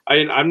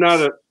 I'm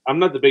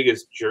not the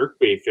biggest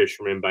jerkbait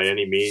fisherman by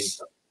any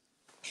means.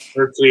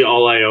 Virtually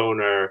all I own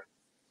are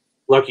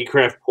Lucky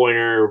Craft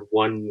Pointer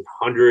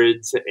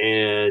 100s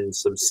and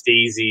some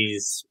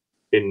Stasies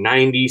in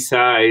 90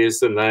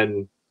 size, and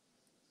then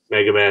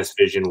Megabass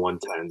Vision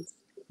 110s.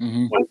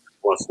 Mm-hmm.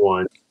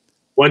 1+1.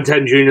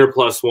 110 Junior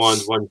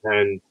 +1s,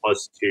 110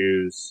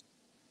 +2s.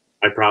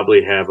 I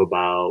probably have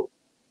about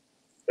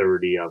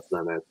 30 of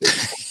them at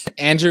this point.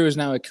 Andrew is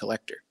now a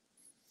collector.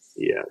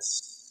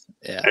 Yes.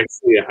 Yeah.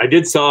 Actually, I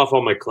did sell off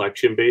all my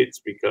collection baits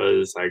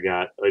because I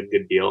got a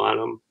good deal on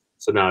them.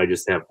 So now I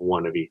just have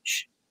one of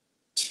each.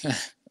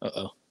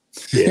 Uh-oh.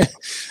 Yeah.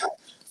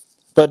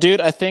 But,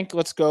 dude, I think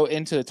let's go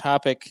into the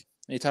topic.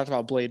 You talked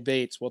about blade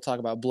baits. We'll talk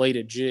about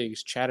bladed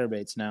jigs,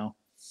 chatterbaits now.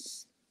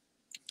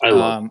 I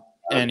love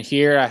and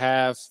here I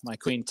have my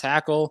Queen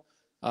Tackle.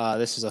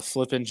 This is a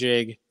flipping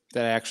jig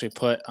that I actually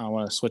put on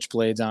one of the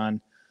switchblades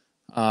on.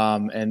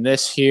 And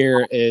this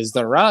here is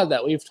the rod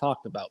that we've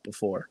talked about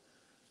before.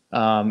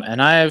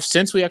 And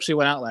since we actually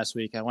went out last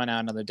week, I went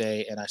out another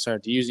day and I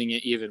started using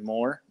it even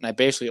more. And I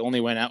basically only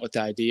went out with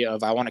the idea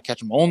of I want to catch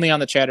them only on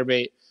the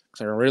chatterbait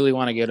because I really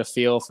want to get a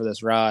feel for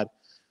this rod.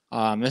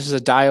 This is a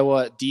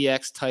Daiwa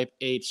DX Type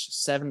H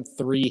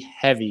 7.3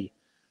 Heavy.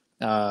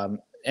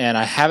 And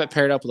I have it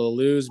paired up with a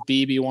Luz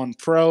BB1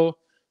 Pro,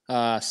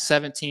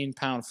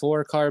 17-pound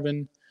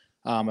fluorocarbon.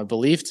 I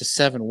believe it's a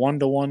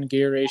 7:1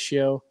 gear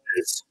ratio.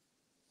 I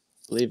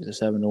believe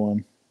it's a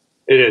 7:1.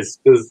 It is,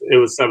 because it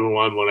was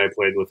 7:1 when I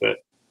played with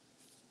it.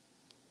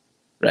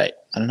 Right.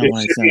 I don't know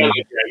why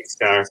it's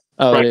not.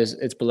 Oh, right. It is.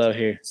 It's below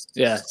here.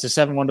 Yeah, it's a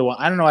 7:1.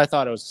 I don't know. I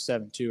thought it was a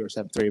 7.2 or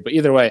 7.3, but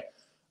either way,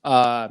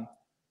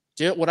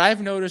 what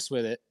I've noticed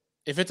with it,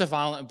 if it's a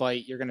violent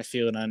bite, you're going to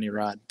feel it on your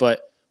rod.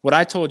 But what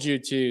I told you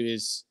too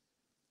is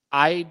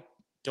I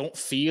don't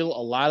feel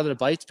a lot of the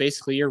bites.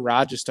 Basically, your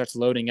rod just starts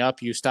loading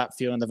up. You stop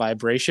feeling the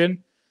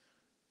vibration.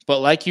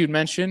 But like you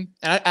mentioned,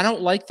 and I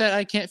don't like that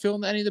I can't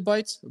feel any of the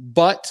bites,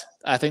 but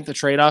I think the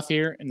trade-off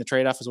here, and the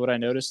trade-off is what I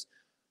noticed,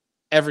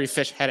 every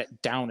fish had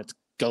it down its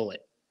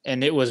gullet.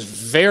 And it was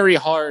very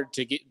hard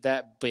to get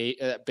that bait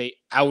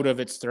out of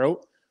its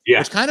throat,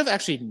 which kind of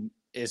actually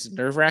is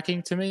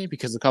nerve-wracking to me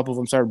because a couple of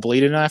them started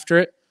bleeding after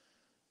it.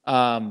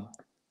 But,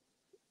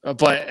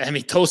 I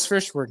mean, those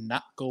fish were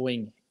not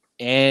going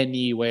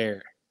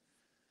anywhere.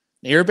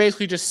 They were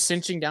basically just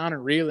cinching down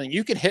and reeling.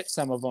 You could hit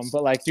some of them,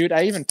 but, like, dude,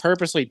 I even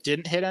purposely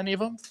didn't hit any of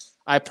them.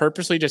 I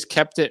purposely just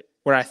kept it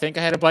where I think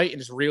I had a bite and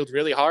just reeled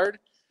really hard.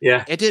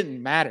 Yeah. It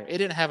didn't matter. It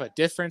didn't have a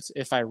difference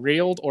if I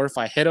reeled or if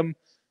I hit them.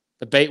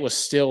 The bait was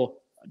still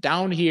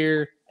down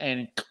here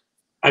and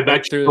I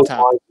bet you the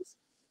top.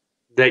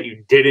 That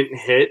you didn't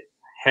hit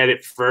had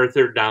it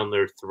further down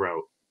their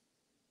throat.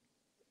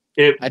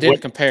 I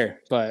didn't compare,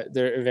 but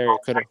there very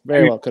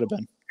well could have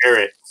been.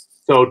 Compare it.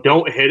 So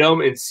don't hit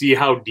them and see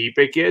how deep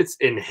it gets,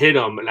 and hit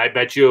them, and I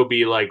bet you it'll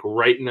be like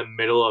right in the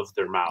middle of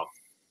their mouth.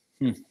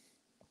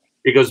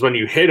 Because when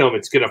you hit them,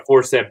 it's going to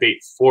force that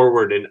bait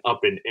forward and up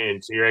and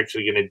in, so you're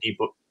actually going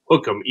to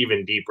hook them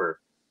even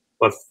deeper,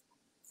 but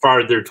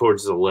farther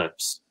towards the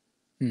lips.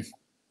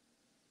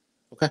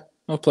 Okay,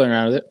 I'll play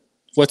around with it.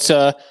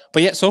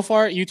 But yeah, so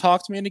far you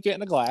talked me into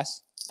getting a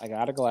glass. I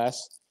got a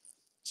glass.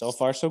 So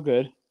far, so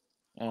good.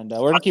 And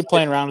we're gonna keep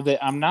playing around with it.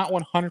 I'm not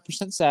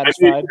 100%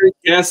 satisfied. I did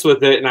guess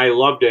with it, and I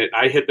loved it.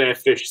 I hit that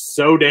fish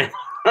so damn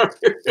hard.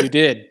 You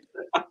did.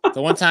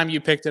 The one time you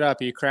picked it up,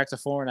 you cracked a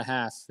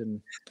 4.5,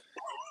 and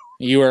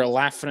you were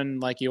laughing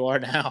like you are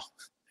now.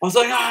 I was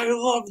like, I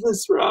love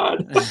this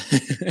rod.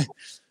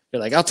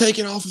 You're like, I'll take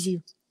it off of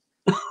you.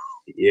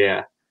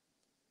 Yeah.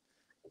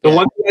 The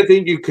one thing I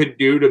think you could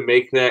do to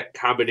make that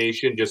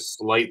combination just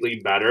slightly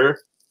better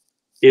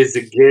is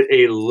to get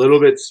a little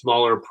bit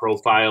smaller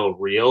profile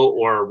reel,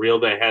 or a reel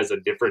that has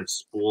a different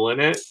spool in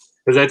it,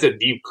 because that's a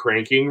deep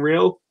cranking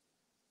reel.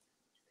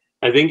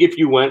 I think if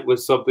you went with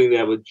something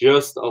that was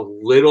just a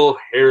little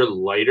hair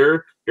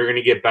lighter, you're going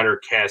to get better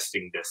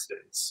casting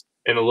distance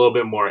and a little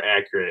bit more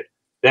accurate.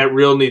 That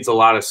reel needs a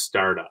lot of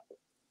startup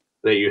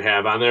that you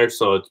have on there,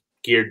 so it's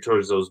geared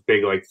towards those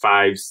big, like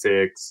 5,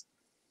 6,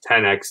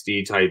 10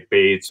 XD type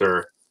baits,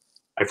 or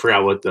I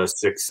forgot what the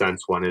 6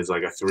 cents one is,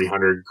 like a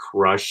 300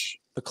 crush.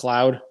 The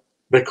cloud,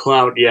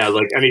 yeah,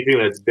 like anything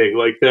that's big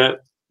like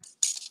that.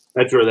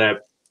 That's where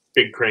that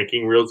big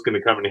cranking reel is going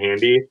to come in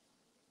handy.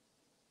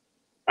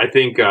 I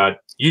think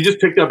you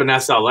just picked up an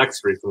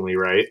SLX recently,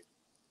 right?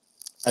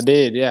 I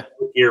did, yeah.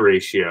 Gear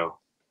ratio.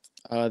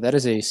 That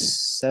is a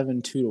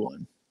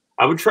 7:2-1.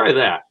 I would try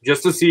that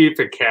just to see if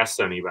it casts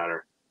any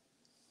better.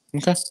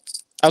 Okay.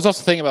 I was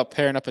also thinking about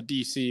pairing up a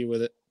DC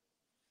with it.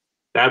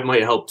 That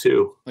might help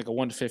too. Like a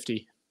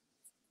 1-50.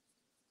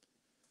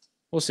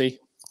 We'll see.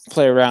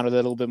 Play around with it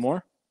a little bit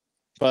more.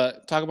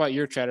 But talk about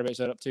your chatterbait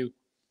setup too.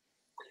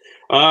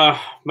 My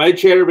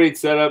chatterbait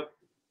setup,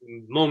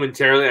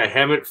 momentarily, I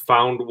haven't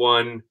found a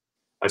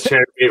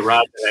chatterbait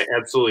rod that I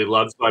absolutely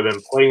love. So I've been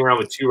playing around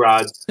with 2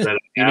 rods. That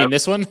you mean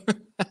this one? Yeah,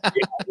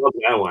 I love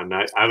that one.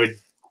 I would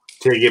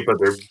take it, but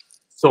they're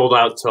sold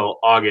out till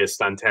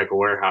August on Tackle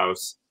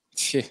Warehouse.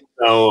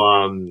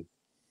 So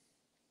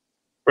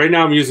right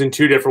now I'm using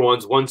 2 different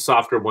ones. One's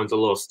softer, one's a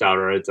little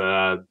stouter. It's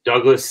a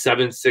Douglas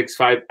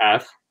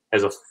 765F.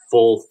 Has a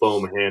full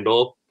foam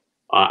handle.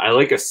 I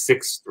like a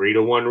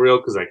 6:3-1 reel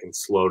because I can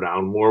slow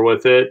down more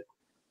with it.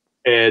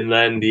 And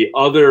then the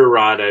other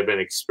rod I've been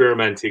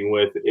experimenting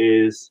with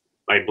is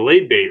my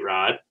blade bait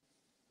rod.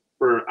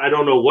 For I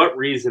don't know what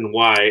reason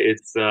why.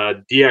 It's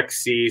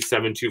DXC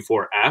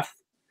 724F,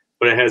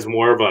 but it has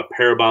more of a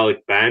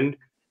parabolic bend.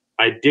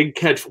 I did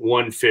catch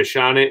one fish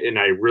on it, and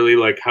I really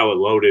like how it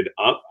loaded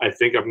up. I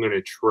think I'm going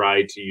to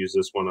try to use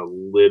this one a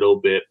little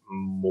bit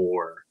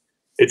more.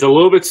 It's a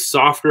little bit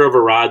softer of a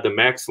rod. The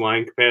max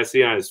line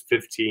capacity on it is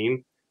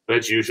 15.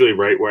 That's usually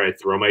right where I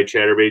throw my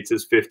chatterbaits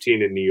is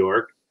 15 in New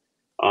York.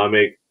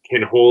 It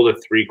can hold a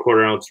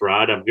 3/4 ounce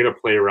rod. I'm going to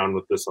play around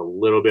with this a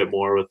little bit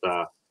more with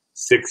a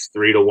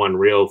 6:3-1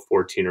 reel,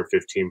 14 or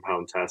 15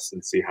 pound test,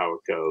 and see how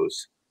it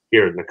goes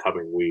here in the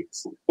coming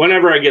weeks.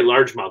 Whenever I get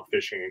largemouth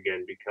fishing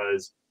again,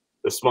 because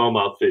the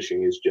smallmouth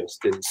fishing is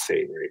just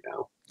insane right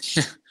now.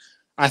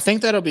 I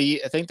think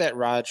that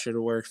rod should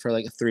have worked for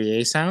like a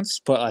 3/8 ounce,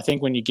 but I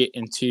think when you get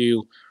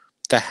into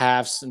the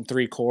halves and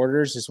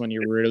 3/4 is when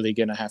you're really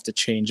going to have to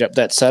change up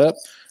that setup,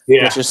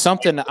 Yeah. which is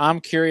something that I'm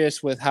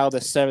curious with how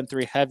the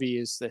 7.3 heavy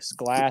is this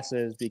glass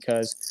is,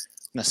 because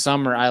in the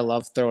summer I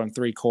love throwing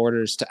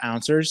 3/4 to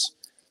ouncers.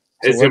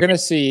 So we're going to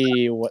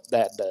see what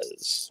that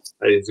does.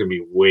 I think it's going to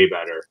be way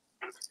better.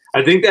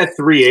 I think that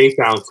 3/8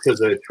 ounce,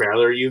 because of the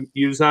trailer you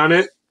use on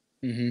it,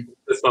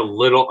 just a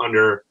little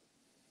under.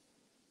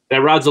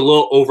 That rod's a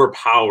little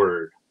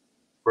overpowered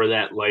for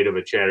that light of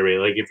a chatterbait.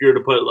 Like if you were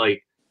to put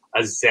like a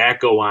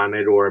Zacco on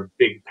it or a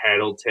big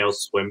paddle tail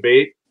swim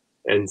bait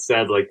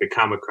instead, like the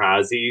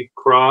Kamikaze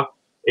craw,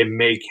 it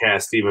may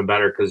cast even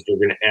better because you're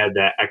going to add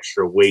that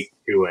extra weight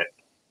to it.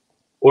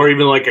 Or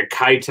even like a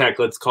Kitech,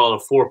 let's call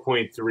it a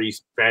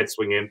 4.3 fat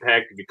swing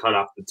impact. If you cut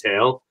off the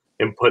tail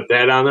and put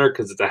that on there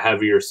because it's a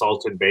heavier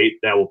salted bait,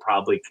 that will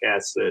probably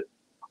cast it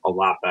a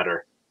lot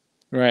better.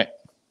 Right.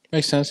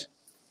 Makes sense.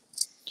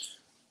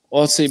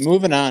 Well, let's see.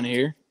 Moving on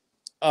here.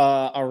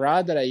 A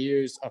rod that I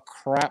used a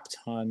crap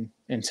ton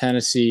in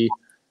Tennessee.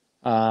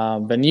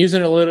 Been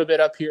using it a little bit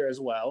up here as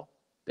well.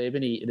 They've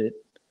been eating it,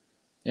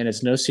 and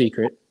it's no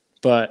secret.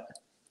 But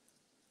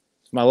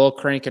my little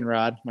cranking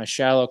rod, my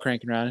shallow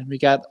cranking rod. We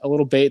got a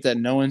little bait that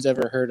no one's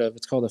ever heard of.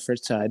 It's called a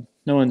Fritz-tide.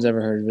 No one's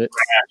ever heard of it.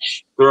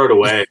 Throw it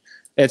away.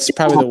 It's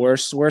probably the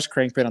worst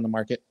crankbait on the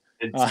market.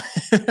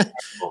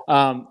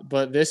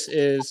 But this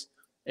is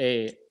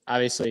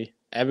obviously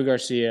Abu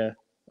Garcia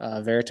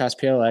Veritas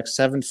PLX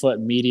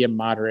 7-foot medium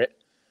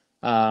moderate.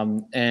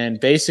 And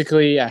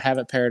basically I have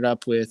it paired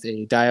up with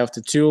a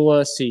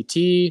Dioptitula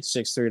CT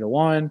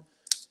 6.3-1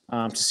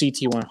 to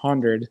CT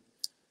 100.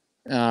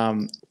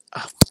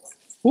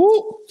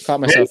 Caught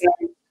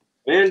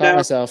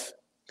myself.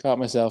 Caught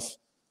myself.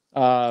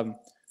 I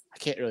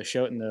can't really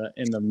show it in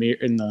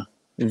the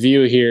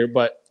view here,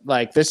 but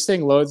like this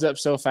thing loads up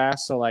so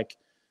fast. So like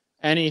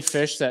any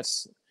fish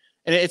that's,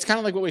 and it's kind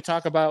of like what we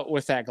talk about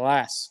with that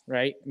glass,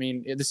 right? I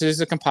mean, this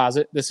is a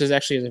composite. This is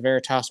actually a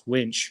Veritas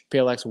winch,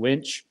 PLX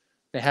winch.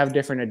 They have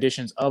different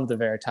editions of the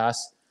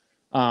Veritas.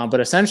 But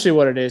essentially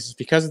what it is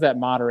because of that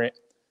moderate,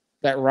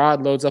 that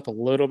rod loads up a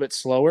little bit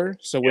slower.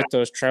 So with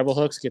those treble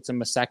hooks, it gets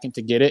them a second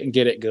to get it and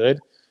get it good.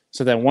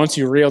 So then once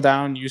you reel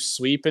down, you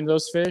sweep in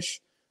those fish.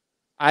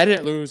 I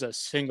didn't lose a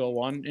single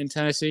one in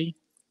Tennessee.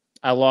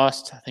 I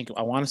lost,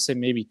 I want to say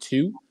maybe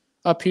 2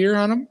 up here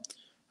on them.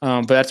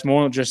 But that's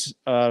more just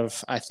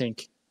of, I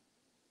think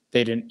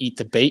they didn't eat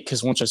the bait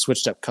because once I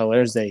switched up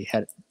colors, they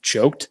had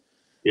choked.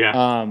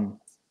 Yeah.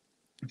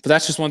 But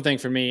that's just one thing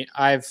for me.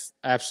 I've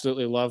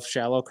absolutely loved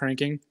shallow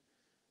cranking.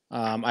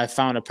 I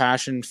found a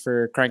passion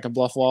for cranking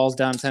bluff walls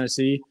down in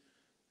Tennessee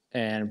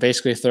and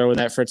basically throwing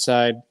that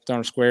Fritz-side,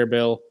 throwing a square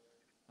bill.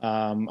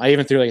 I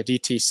even threw like a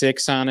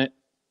DT6 on it.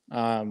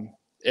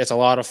 It's a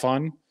lot of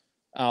fun.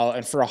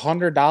 And for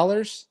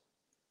 $100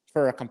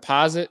 for a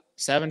composite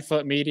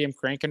 7-foot medium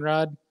cranking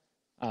rod,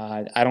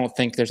 I don't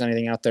think there's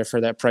anything out there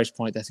for that price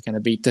point that's going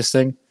to beat this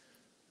thing,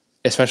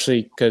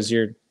 especially because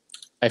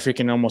I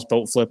freaking almost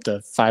boat flipped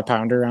a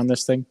 5-pounder on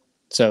this thing.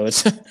 So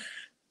it's,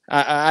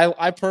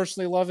 I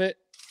personally love it.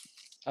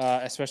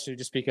 Especially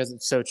just because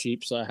it's so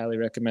cheap, so I highly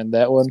recommend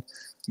that one.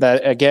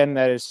 That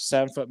is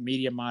 7-foot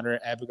medium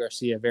moderate Abu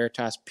Garcia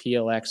Veritas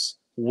PLX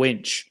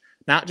winch,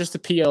 not just the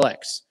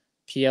PLX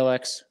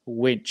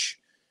winch.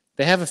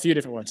 They have a few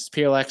different ones. It's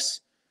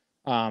PLX,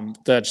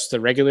 just the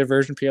regular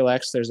version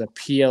PLX. There's a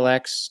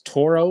PLX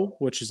Toro,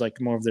 which is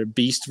like more of their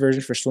beast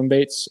version for swim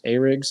baits,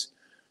 A-rigs,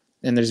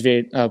 and there's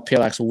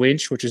PLX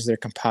winch, which is their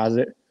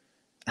composite.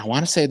 I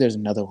want to say there's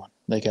another one,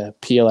 like a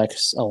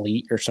PLX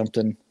Elite or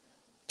something.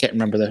 Can't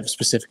remember the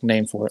specific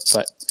name for it,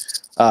 but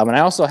and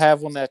I also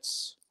have one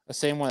that's the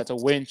same one. That's a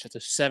winch. It's a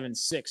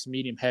 7.6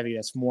 medium heavy.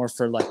 That's more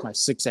for like my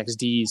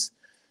 6XDs,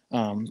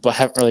 but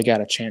haven't really got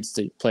a chance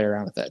to play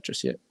around with that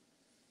just yet.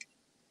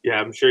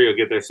 Yeah, I'm sure you'll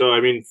get there. So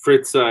I mean,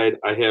 Fritz-side,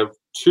 I have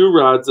 2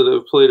 rods that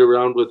I've played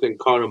around with and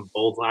caught them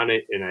both on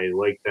it, and I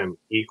like them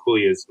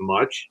equally as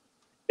much.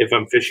 If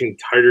I'm fishing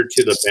tighter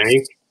to the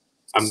bank,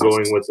 I'm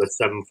going with a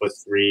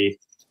 7'3",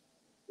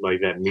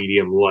 like that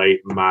medium light,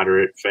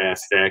 moderate,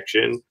 fast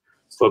action.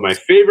 But my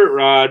favorite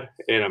rod,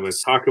 and I'm going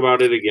to talk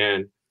about it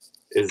again,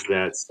 is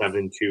that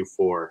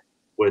 7.24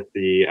 with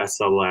the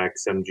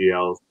SLX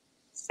MGL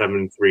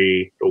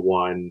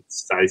 7.3-1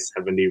 size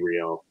 70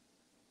 reel.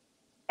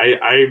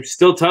 I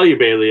still tell you,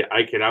 Bailey,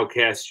 I can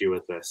outcast you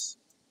with this.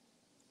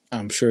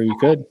 I'm sure you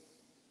could.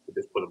 I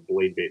just put a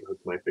blade bait hook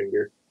in my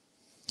finger.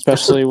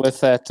 Especially with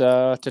that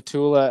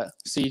Tatula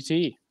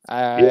CT.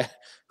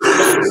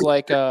 It's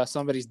like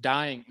somebody's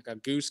dying. Like a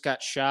goose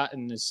got shot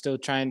and is still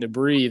trying to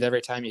breathe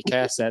every time you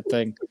cast that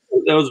thing.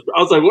 I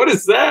was like, what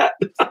is that?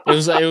 It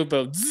was go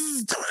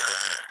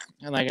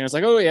and it was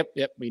like, oh yep,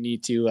 we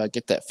need to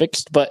get that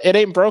fixed, but it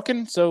ain't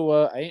broken, so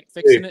I ain't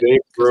fixing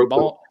it.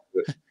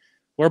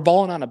 We're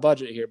balling on a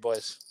budget here,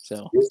 boys.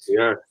 So yes, we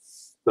are.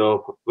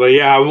 So, but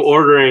yeah, I'm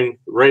ordering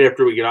right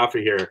after we get off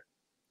of here.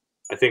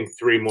 I think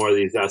 3 more of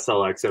these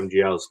SLX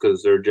MGLs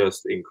because they're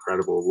just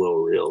incredible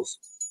little reels.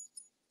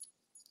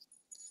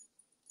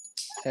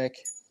 Heck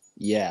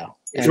yeah.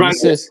 And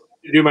this is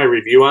to do my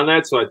review on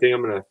that, so I think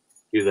I'm going to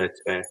do that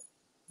today.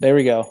 There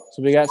we go.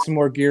 So we got some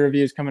more gear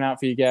reviews coming out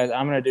for you guys.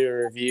 I'm going to do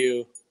a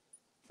review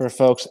for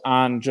folks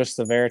on just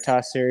the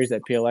Veritas series,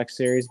 that PLX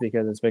series,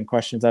 because it's been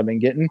questions I've been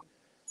getting.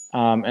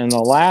 And the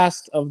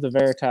last of the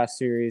Veritas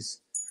series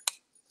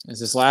is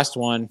this last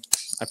one,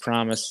 I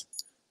promise.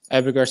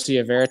 Epic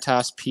Garcia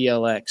Veritas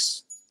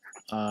PLX.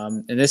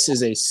 And this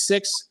is a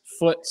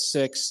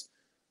 6'6",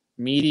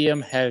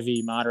 medium,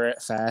 heavy,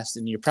 moderate, fast.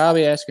 And you're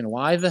probably asking,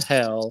 why the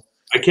hell?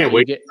 I can't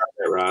wait to try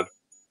that rod.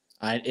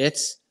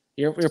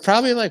 You're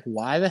probably like,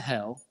 why the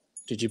hell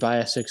did you buy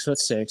a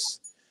 6'6"?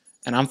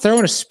 And I'm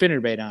throwing a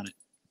spinnerbait on it.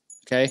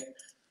 Okay.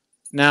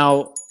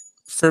 Now,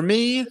 for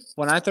me,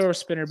 when I throw a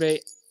spinnerbait,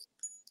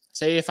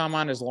 say if I'm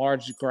on this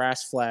large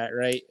grass flat,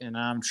 right, and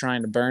I'm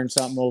trying to burn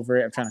something over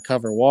it, I'm trying to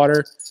cover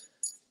water.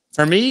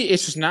 For me,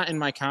 it's just not in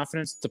my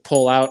confidence to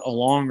pull out a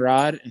long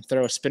rod and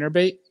throw a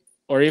spinnerbait,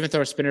 or even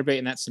throw a spinnerbait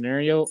in that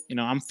scenario. You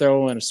know, I'm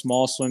throwing a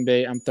small swim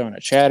bait, I'm throwing a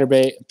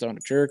chatterbait, I'm throwing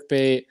a jerk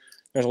bait.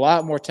 There's a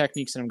lot more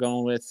techniques that I'm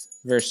going with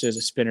versus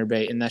a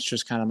spinnerbait, and that's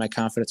just kind of my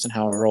confidence in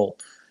how I roll.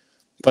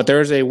 But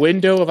there's a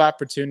window of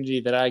opportunity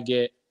that I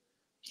get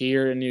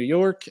here in New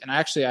York, and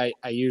actually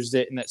I used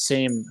it in that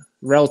same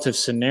relative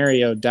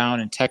scenario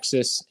down in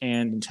Texas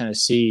and in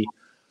Tennessee,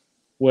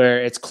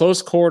 where it's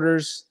close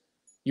quarters.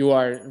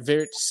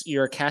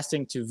 You're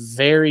casting to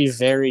very,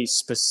 very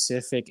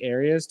specific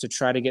areas to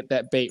try to get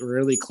that bait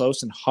really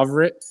close and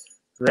hover it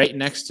right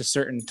next to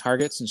certain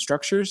targets and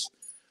structures.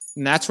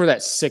 And that's where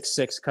that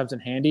 6'6" comes in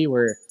handy,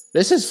 where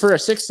this is for a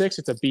 6'6",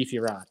 it's a beefy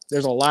rod.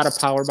 There's a lot of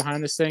power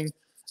behind this thing,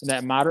 and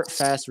that moderate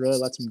fast really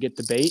lets them get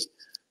the bait.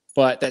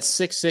 But that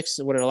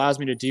 6'6", what it allows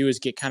me to do is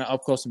get kind of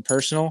up close and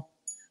personal,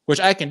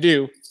 which I can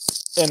do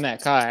in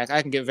that kayak.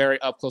 I can get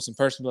very up close and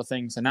personal to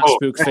things and not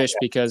spook fish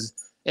because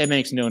it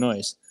makes no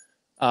noise.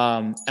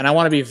 And I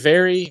want to be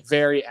very,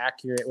 very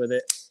accurate with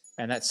it.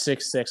 And that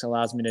 6'6"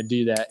 allows me to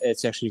do that.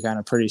 It's actually kind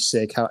of pretty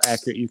sick how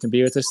accurate you can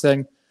be with this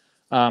thing.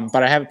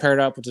 But I have it paired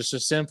up with just a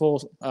simple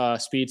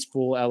speed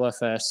spool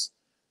LFS,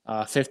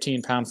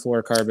 15-pound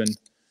fluorocarbon.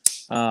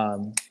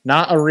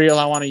 Not a reel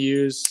I want to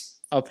use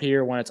up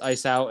here when it's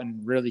ice out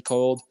and really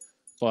cold,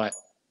 but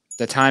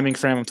the timing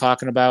frame I'm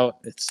talking about,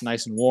 it's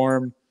nice and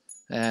warm,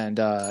 and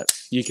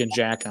you can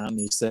jack on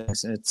these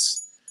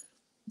things.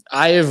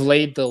 I have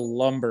laid the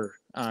lumber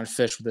on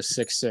fish with a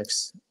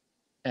 6'6",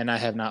 and I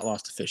have not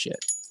lost a fish yet.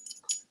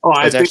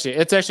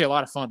 It's actually a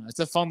lot of fun. It's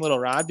a fun little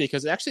rod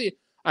because actually,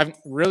 I'm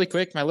really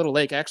quick. My little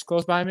Lake X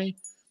close by me.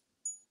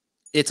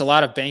 It's a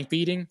lot of bank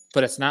beating,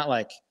 but it's not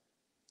like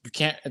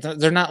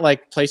they're not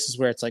like places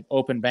where it's like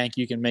open bank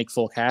you can make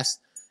full casts.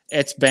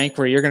 It's bank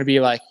where you're going to be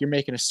like you're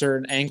making a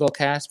certain angle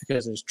cast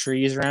because there's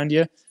trees around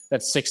you.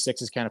 That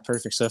 6'6" is kind of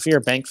perfect. So if you're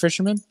a bank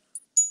fisherman,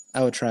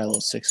 I would try a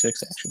little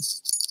 6'6" action.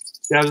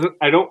 Yeah,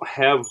 I don't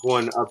have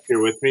one up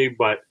here with me,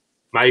 but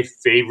my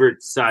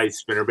favorite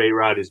size spinnerbait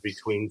rod is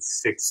between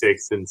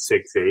 6'6" and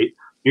 6'8".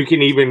 You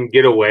can even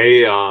get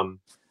away.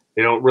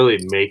 They don't really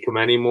make them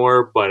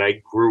anymore, but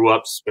I grew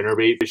up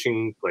spinnerbait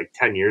fishing like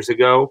 10 years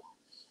ago.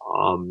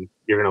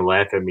 You're going to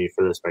laugh at me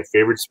for this. My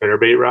favorite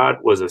spinnerbait rod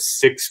was a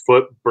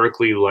 6-foot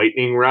Berkeley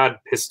Lightning rod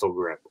pistol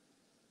grip.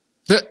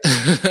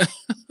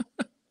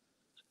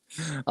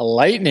 A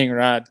lightning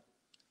rod.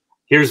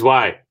 Here's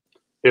why.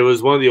 It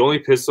was one of the only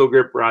pistol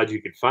grip rods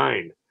you could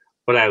find,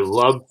 but I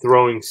loved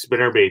throwing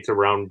spinnerbaits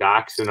around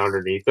docks and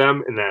underneath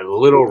them. And that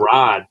little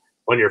rod,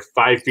 when you're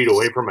 5 feet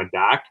away from a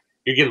dock,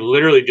 you can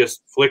literally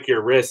just flick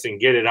your wrist and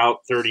get it out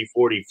 30,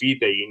 40 feet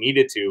that you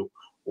needed to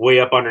way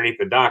up underneath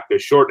the dock. The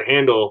short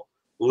handle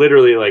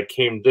literally like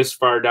came this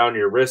far down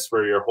your wrist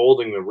where you're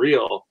holding the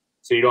reel,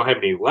 so you don't have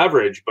any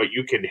leverage, but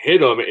you can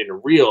hit them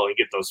and reel and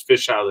get those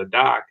fish out of the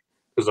dock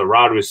because the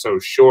rod was so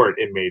short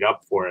it made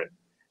up for it.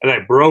 And I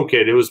broke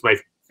it. It was my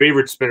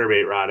favorite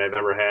spinnerbait rod I've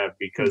ever had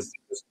because they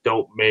just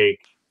don't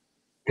make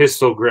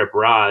pistol grip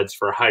rods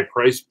for high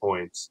price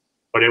points,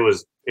 but it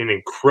was an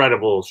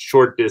incredible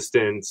short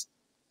distance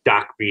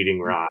dock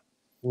beating rod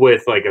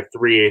with like a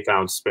 3/8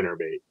 ounce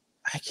spinnerbait.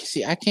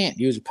 I can't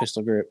use a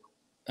pistol grip.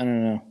 I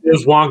don't know. It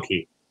was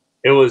wonky.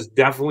 It was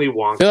definitely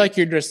wonky. I feel like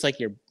you're just like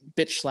you're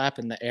bitch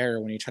slapping the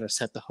air when you try to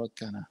set the hook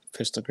on a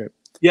pistol grip.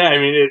 Yeah, I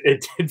mean,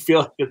 it did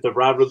feel like the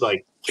rod was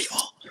like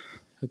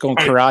going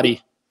karate.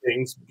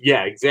 Things.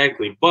 Yeah,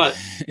 exactly. But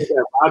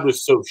that rod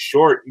was so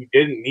short, you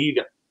didn't need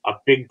a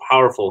big,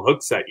 powerful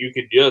hook set. You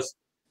could just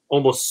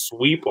almost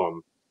sweep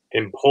them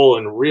and pull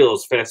and reel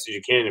as fast as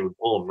you can and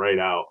pull them right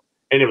out.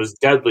 And it was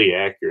deadly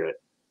accurate.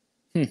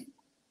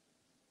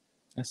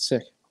 That's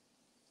sick.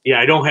 Yeah,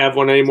 I don't have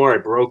one anymore. I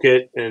broke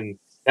it. And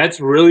that's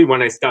really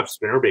when I stopped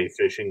spinnerbait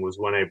fishing, was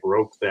when I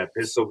broke that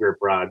pistol grip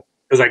rod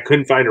because I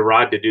couldn't find a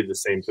rod to do the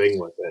same thing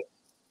with it.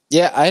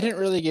 Yeah, I didn't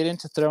really get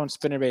into throwing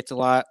spinnerbaits a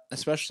lot,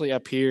 especially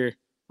up here,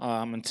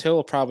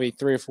 until probably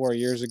 3 or 4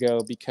 years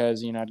ago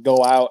because, you know, I'd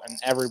go out and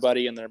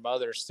everybody and their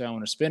mother's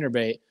throwing a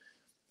spinnerbait.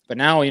 But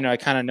now, you know, I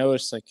kind of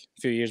noticed like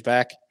a few years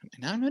back,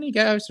 not many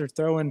guys are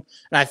throwing.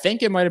 And I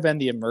think it might have been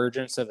the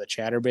emergence of the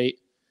chatterbait.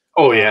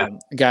 Oh, yeah.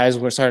 Guys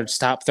were started to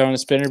stop throwing the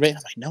spinnerbait. I'm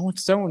like, no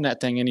one's throwing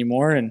that thing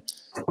anymore. And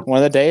one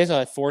of the days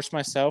I forced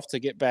myself to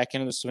get back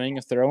into the swing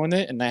of throwing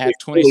it, and I had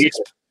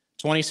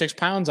 26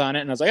 pounds on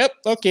it. And I was like,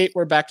 oh, okay,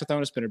 we're back to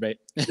throwing a spinnerbait.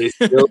 They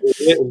still eat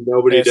it and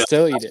nobody They does.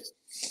 still eat it.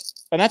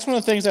 And that's one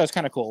of the things that was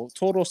kind of cool.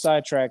 Total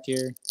sidetrack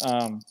here.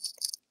 I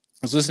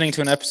was listening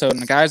to an episode,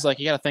 and the guy's like,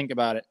 you got to think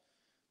about it.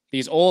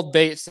 These old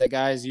baits that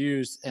guys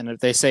used, and if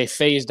they say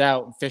phased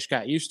out and fish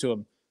got used to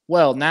them.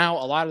 Well, now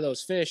a lot of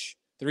those fish,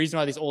 the reason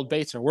why these old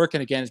baits are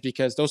working again is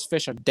because those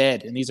fish are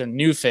dead, and these are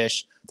new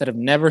fish that have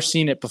never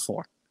seen it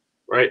before.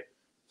 Right.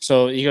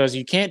 So he goes,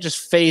 you can't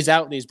just phase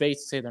out these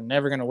baits and say they're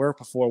never going to work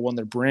before when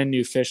they're brand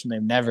new fish and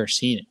they've never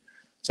seen it.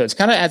 So it's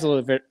kind of adds a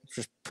little bit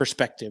of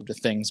perspective to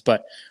things.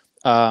 But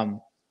a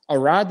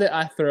rod that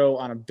I throw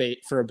on a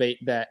bait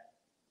that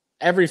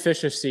every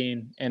fish has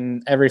seen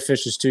and every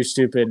fish is too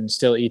stupid and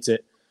still eats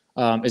it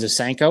is a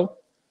Senko.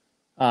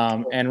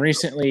 And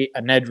recently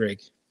a Ned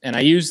rig. And I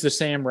use the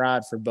same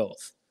rod for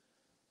both.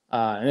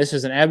 And this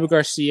is an Abu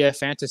Garcia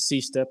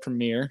Fantasista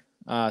Premier.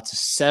 It's a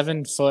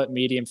 7-foot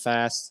medium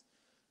fast.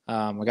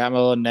 I got my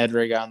little Ned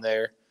rig on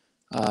there.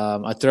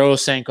 I throw a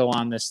Senko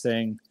on this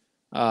thing.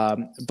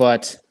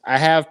 But I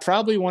have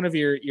probably one of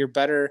your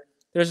better.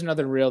 There's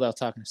another reel that I'll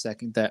talk in a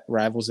second that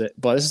rivals it.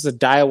 But this is the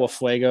Daiwa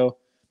Fuego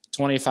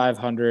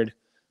 2500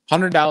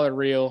 $100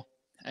 reel.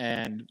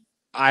 And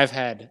I've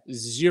had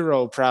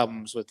zero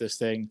problems with this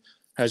thing.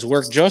 Has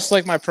worked just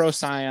like my Pro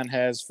Scion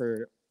has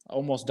for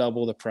almost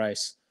double the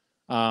price.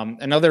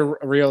 Another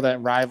reel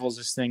that rivals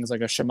this thing is like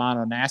a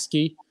Shimano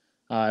Naski.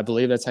 I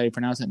believe that's how you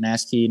pronounce it.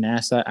 Naski,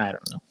 NASA. I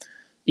don't know.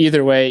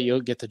 Either way,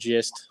 you'll get the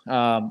gist.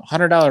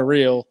 $100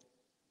 reel,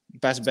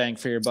 best bang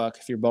for your buck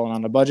if you're bowling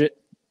on a budget.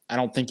 I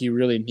don't think you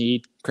really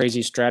need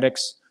crazy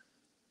Stratics.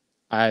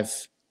 I've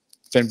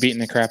been beating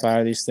the crap out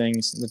of these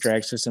things. The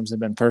drag systems have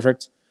been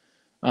perfect.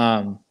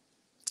 But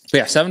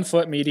yeah,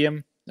 7-foot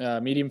medium,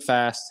 medium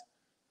fast.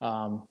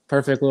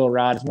 Perfect little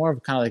rod. It's more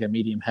of kind of like a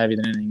medium heavy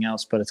than anything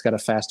else, but it's got a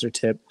faster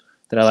tip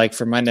that I like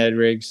for my Ned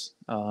rigs,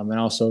 and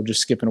also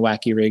just skipping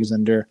wacky rigs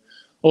under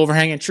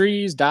overhanging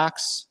trees,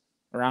 docks,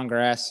 around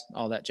grass,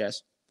 all that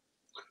jazz.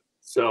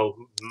 So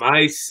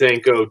my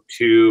Senko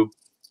tube,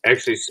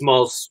 actually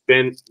small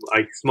swim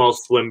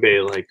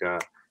bait, like a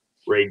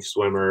Rage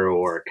Swimmer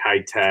or a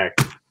Kitech,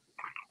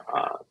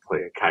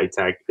 like a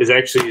Kitech, is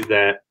actually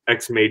that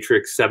X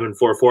Matrix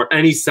 744.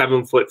 Any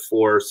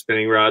 7'4"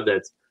 spinning rod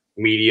that's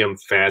medium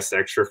fast,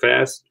 extra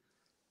fast.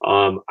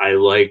 I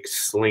like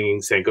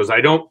slinging Senkos.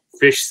 I don't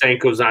fish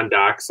Senkos on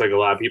docks like a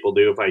lot of people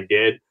do. If I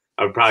did,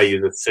 I would probably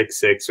use a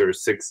 6'6" or a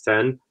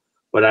 6'10".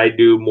 But I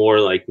do more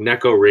like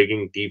Neko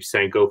rigging, deep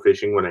Senko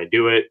fishing when I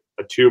do it.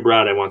 A tube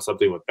rod, I want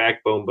something with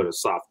backbone but a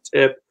soft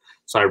tip.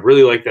 So I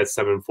really like that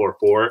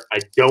 744. I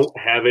don't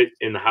have it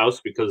in the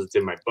house because it's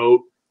in my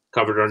boat,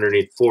 covered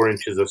underneath 4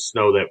 inches of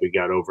snow that we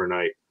got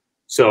overnight.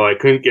 So I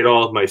couldn't get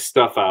all of my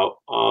stuff out.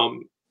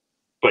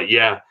 But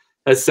yeah,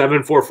 a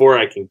 744,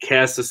 I can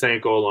cast a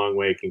Senko a long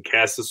way, can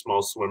cast a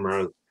small swimmer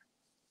a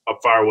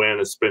far way on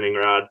a spinning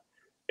rod,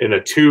 in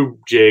a tube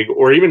jig,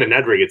 or even a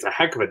Ned rig. It's a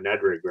heck of a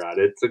Ned rig rod.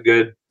 It's a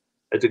good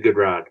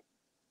rod.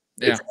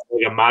 Yeah. It's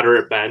like a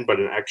moderate bend, but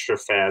an extra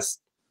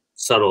fast,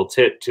 subtle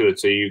tip to it,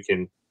 so you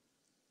can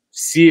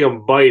see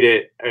them bite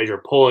it as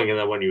you're pulling, and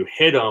then when you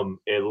hit them,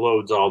 it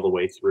loads all the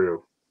way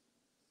through.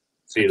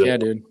 See yeah,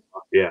 dude.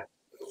 Yeah.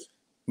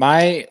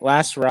 My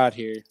last rod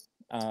here,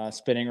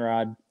 spinning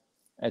rod,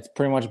 it's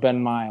pretty much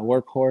been my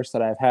workhorse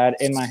that I've had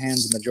in my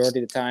hands the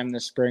majority of the time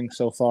this spring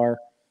so far.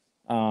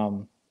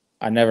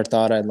 I never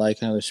thought I'd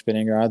like another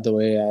spinning rod the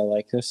way I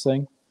like this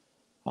thing.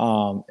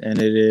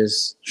 And it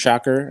is,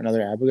 shocker,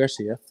 another Abu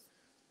Garcia.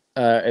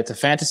 It's a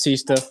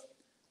Fantasista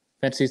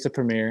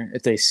Premier.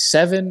 It's a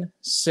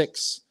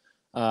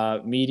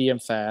 7.6 medium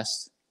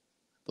fast. I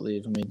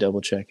believe, let me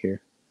double check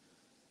here.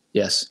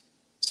 Yes,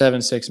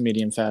 7.6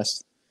 medium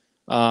fast.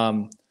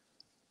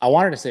 I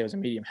wanted to say it was a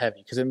medium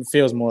heavy because it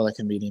feels more like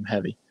a medium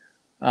heavy.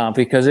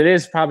 Because it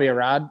is probably a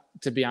rod,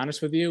 to be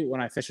honest with you, when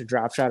I fish a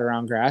drop shot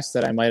around grass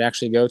that I might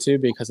actually go to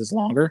because it's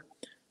longer.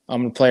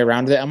 I'm going to play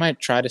around with it. I might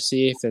try to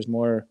see if there's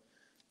more.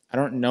 I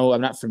don't know. I'm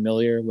not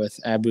familiar with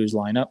Abu's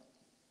lineup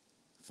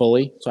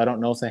fully, so I don't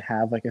know if they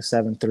have like a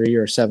 7.3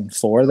 or a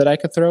 7.4 that I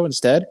could throw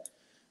instead.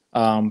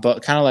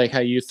 But kind of like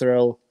how you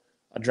throw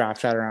a drop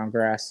shot around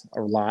grass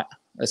a lot.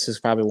 This is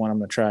probably one I'm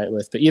going to try it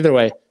with. But either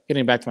way,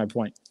 getting back to my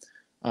point,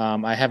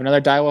 I have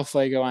another Daiwa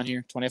Fuego on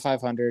here,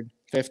 2,500,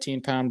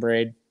 15-pound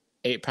braid,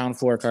 8-pound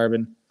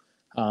fluorocarbon.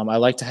 I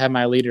like to have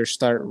my leader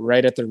start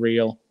right at the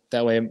reel.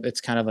 That way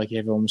it's kind of like you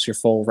have almost your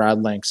full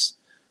rod lengths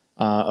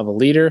of a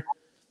leader.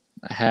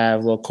 I have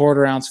a little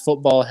 1/4 ounce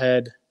football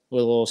head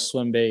with a little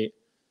swim bait,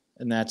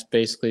 and that's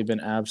basically been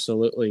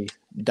absolutely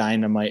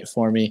dynamite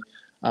for me.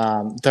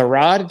 The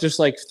rod, just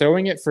like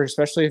throwing it for,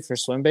 especially for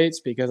swim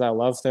baits, because I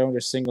love throwing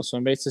just single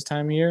swim baits this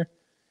time of year.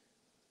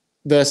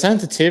 The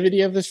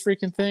sensitivity of this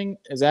freaking thing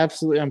is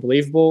absolutely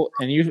unbelievable.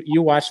 And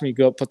you watch me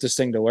go put this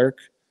thing to work.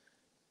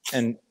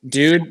 And,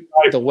 dude,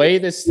 the way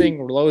this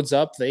thing loads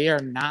up, they are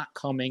not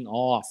coming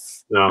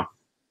off. No.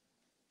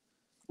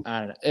 I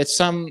don't know. It's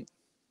some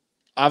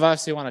 – I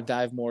obviously want to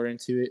dive more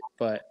into it,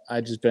 but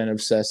I've just been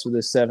obsessed with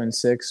this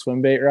 7.6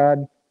 swim bait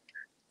rod.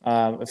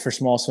 For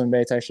small swim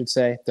baits, I should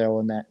say.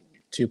 Throwing that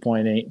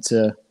 2.8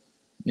 to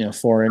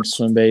 4-inch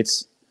swim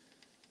baits.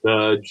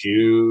 The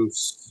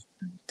juice.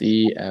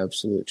 The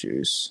absolute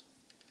juice.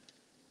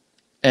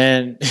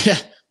 And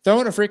throw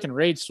in a freaking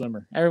Rage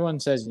swimmer. Everyone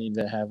says you need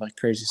to have like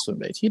crazy swim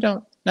baits. You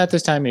don't. Not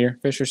this time of year.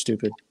 Fish are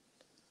stupid.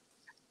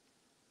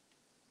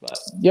 But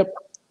yep.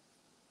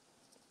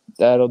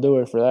 That'll do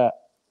it for that.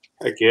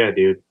 Heck yeah,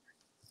 dude.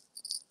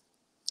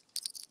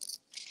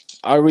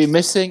 Are we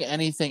missing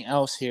anything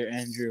else here,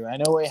 Andrew? I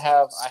know I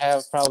have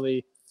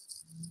probably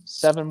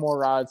 7 more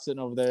rods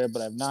sitting over there,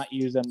 but I've not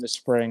used them this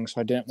spring,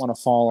 so I didn't want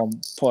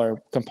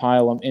to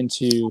compile them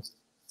into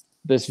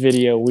this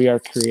video we are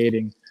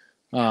creating.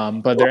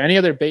 But are there any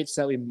other baits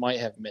that we might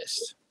have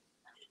missed?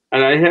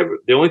 And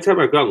the only time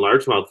I've gone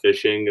largemouth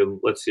fishing,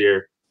 and let's see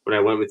here, when I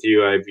went with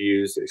you, I've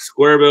used a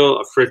square bill,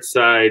 a fritz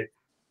side,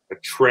 a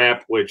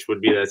trap, which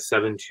would be that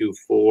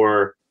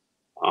 724.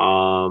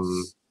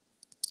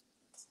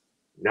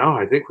 No,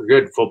 I think we're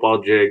good.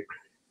 Football jig.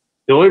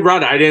 The only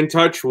rod I didn't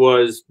touch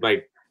was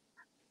like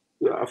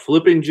a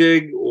flipping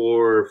jig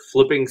or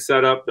flipping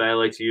setup that I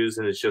like to use,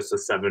 and it's just a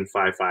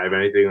 755.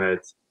 Anything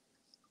that's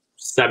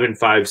 7.5,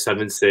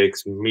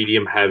 7.6,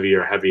 medium heavy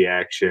or heavy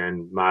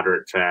action,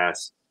 moderate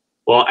fast.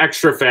 Well,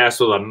 extra fast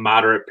with a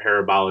moderate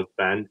parabolic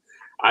bend.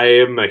 I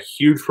am a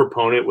huge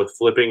proponent with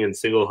flipping and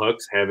single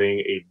hooks having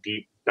a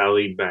deep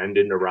belly bend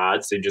in the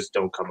rods. They just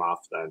don't come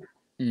off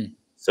then.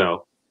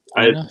 So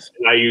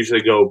I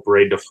usually go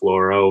braid to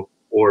fluoro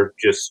or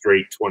just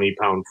straight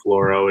 20-pound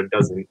fluoro. It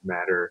doesn't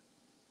matter.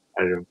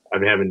 I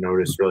haven't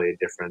noticed really a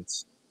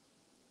difference.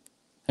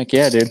 Heck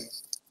yeah, dude.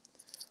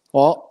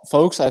 Well,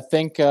 folks, I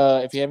think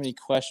if you have any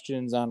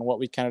questions on what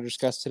we kind of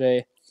discussed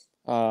today,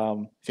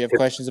 if you have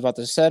questions about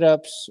the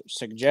setups,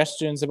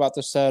 suggestions about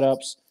the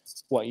setups,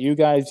 what you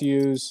guys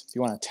use, if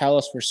you want to tell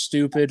us we're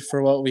stupid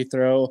for what we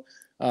throw,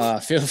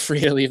 feel free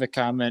to leave a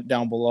comment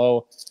down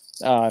below.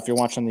 If you're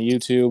watching the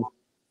YouTube,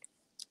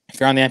 if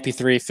you're on the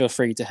MP3, feel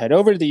free to head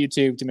over to the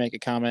YouTube to make a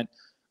comment.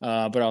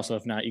 But also,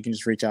 if not, you can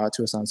just reach out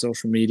to us on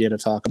social media to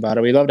talk about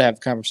it. We'd love to have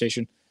a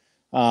conversation.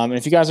 And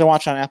if you guys are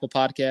watching on Apple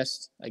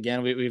Podcasts,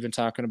 again, we've been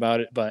talking about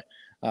it, but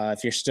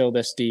if you're still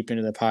this deep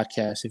into the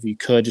podcast, if you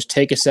could just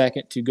take a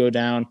second to go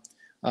down,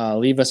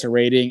 leave us a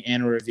rating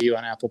and a review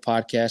on Apple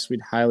Podcasts.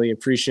 We'd highly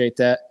appreciate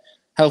that.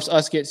 Helps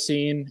us get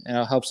seen,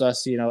 and helps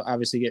us,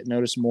 obviously get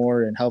noticed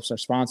more, and helps our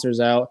sponsors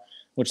out,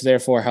 which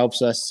therefore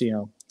helps us,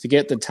 to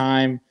get the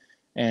time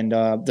and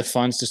the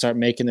funds to start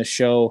making the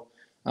show,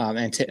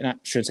 and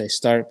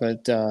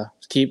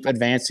keep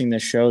advancing the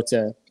show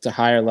to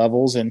higher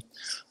levels, and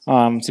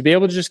to be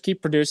able to just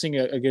keep producing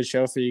a good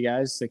show for you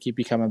guys to keep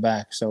you coming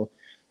back. So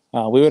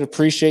we would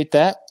appreciate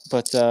that.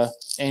 But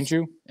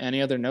Andrew,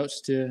 any other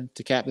notes to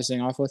cap this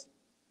thing off with?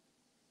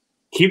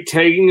 Keep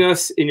tagging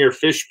us in your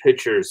fish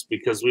pictures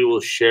because we will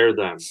share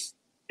them.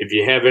 If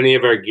you have any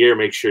of our gear,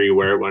 make sure you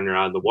wear it when you're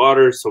on the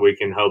water so we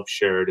can help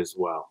share it as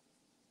well.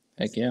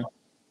 Heck yeah.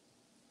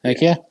 Heck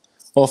yeah.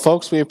 Well,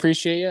 folks, we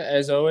appreciate you,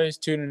 as always,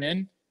 tuning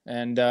in.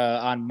 And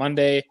on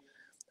Monday,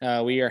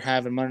 we are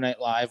having Monday Night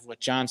Live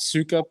with John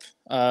Sukup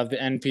of the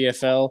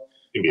NPFL.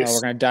 We're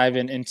going to dive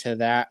into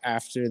that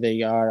after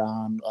they are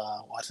on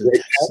what's the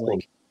Texas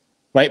lake?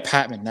 Wright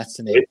Patman, that's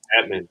the name. Wright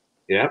Patman,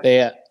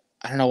 yeah.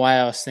 I don't know why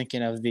I was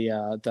thinking of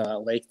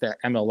the lake that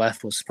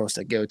MLF was supposed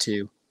to go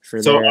to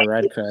for their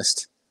Red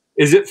Crest.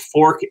 Is it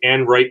Fork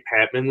and Wright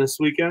Patman this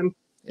weekend?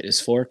 It is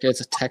Fork.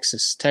 It's a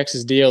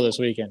Texas deal this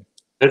weekend.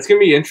 That's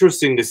going to be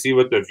interesting to see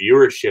what the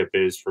viewership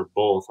is for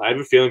both. I have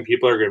a feeling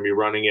people are going to be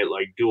running it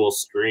like dual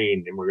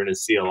screen, and we're going to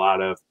see a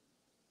lot of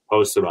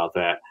posts about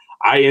that.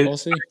 I'm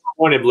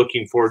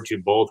looking forward to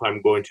both.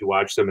 I'm going to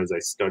watch them as I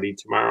study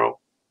tomorrow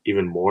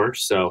even more.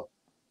 So,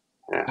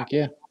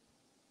 yeah.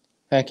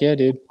 Heck yeah,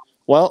 dude.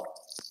 Well,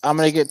 I'm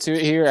going to get to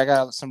it here. I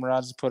got some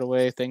rods to put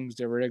away, things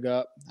to rig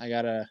up. I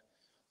got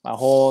my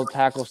whole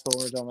tackle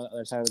storage on the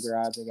other side of the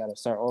garage. I got to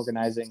start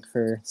organizing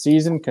for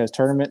season because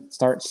tournament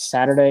starts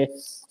Saturday.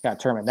 Got a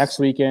tournament next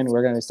weekend.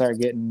 We're going to start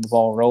getting the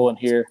ball rolling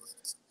here.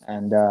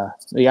 And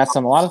we got a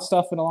lot of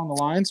stuff along the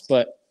lines.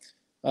 But,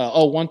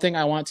 one thing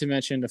I want to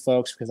mention to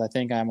folks, because I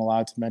think I'm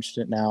allowed to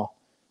mention it now,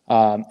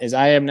 is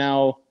I am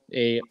now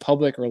a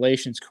public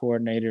relations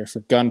coordinator for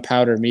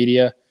Gunpowder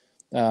Media.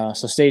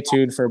 So stay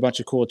tuned for a bunch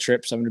of cool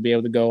trips I'm going to be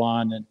able to go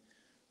on and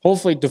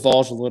hopefully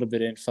divulge a little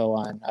bit of info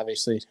on,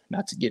 obviously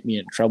not to get me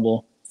in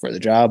trouble for the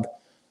job.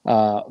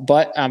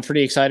 But I'm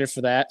pretty excited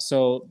for that.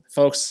 So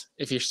folks,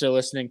 if you're still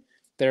listening,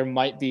 there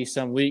might be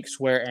some weeks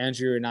where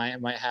Andrew and I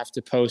might have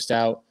to post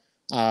out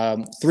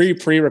 3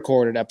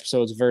 pre-recorded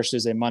episodes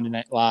versus a Monday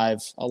Night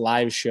Live, a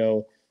live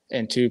show,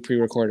 and 2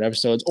 pre-recorded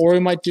episodes. Or we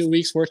might do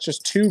weeks where it's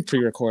just 2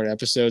 pre-recorded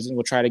episodes, and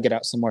we'll try to get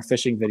out some more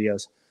fishing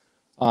videos.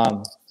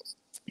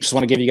 Just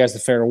want to give you guys the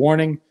fair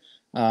warning.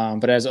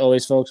 But as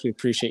always, folks, we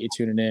appreciate you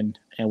tuning in,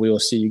 and we will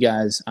see you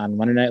guys on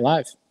Monday Night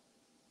Live.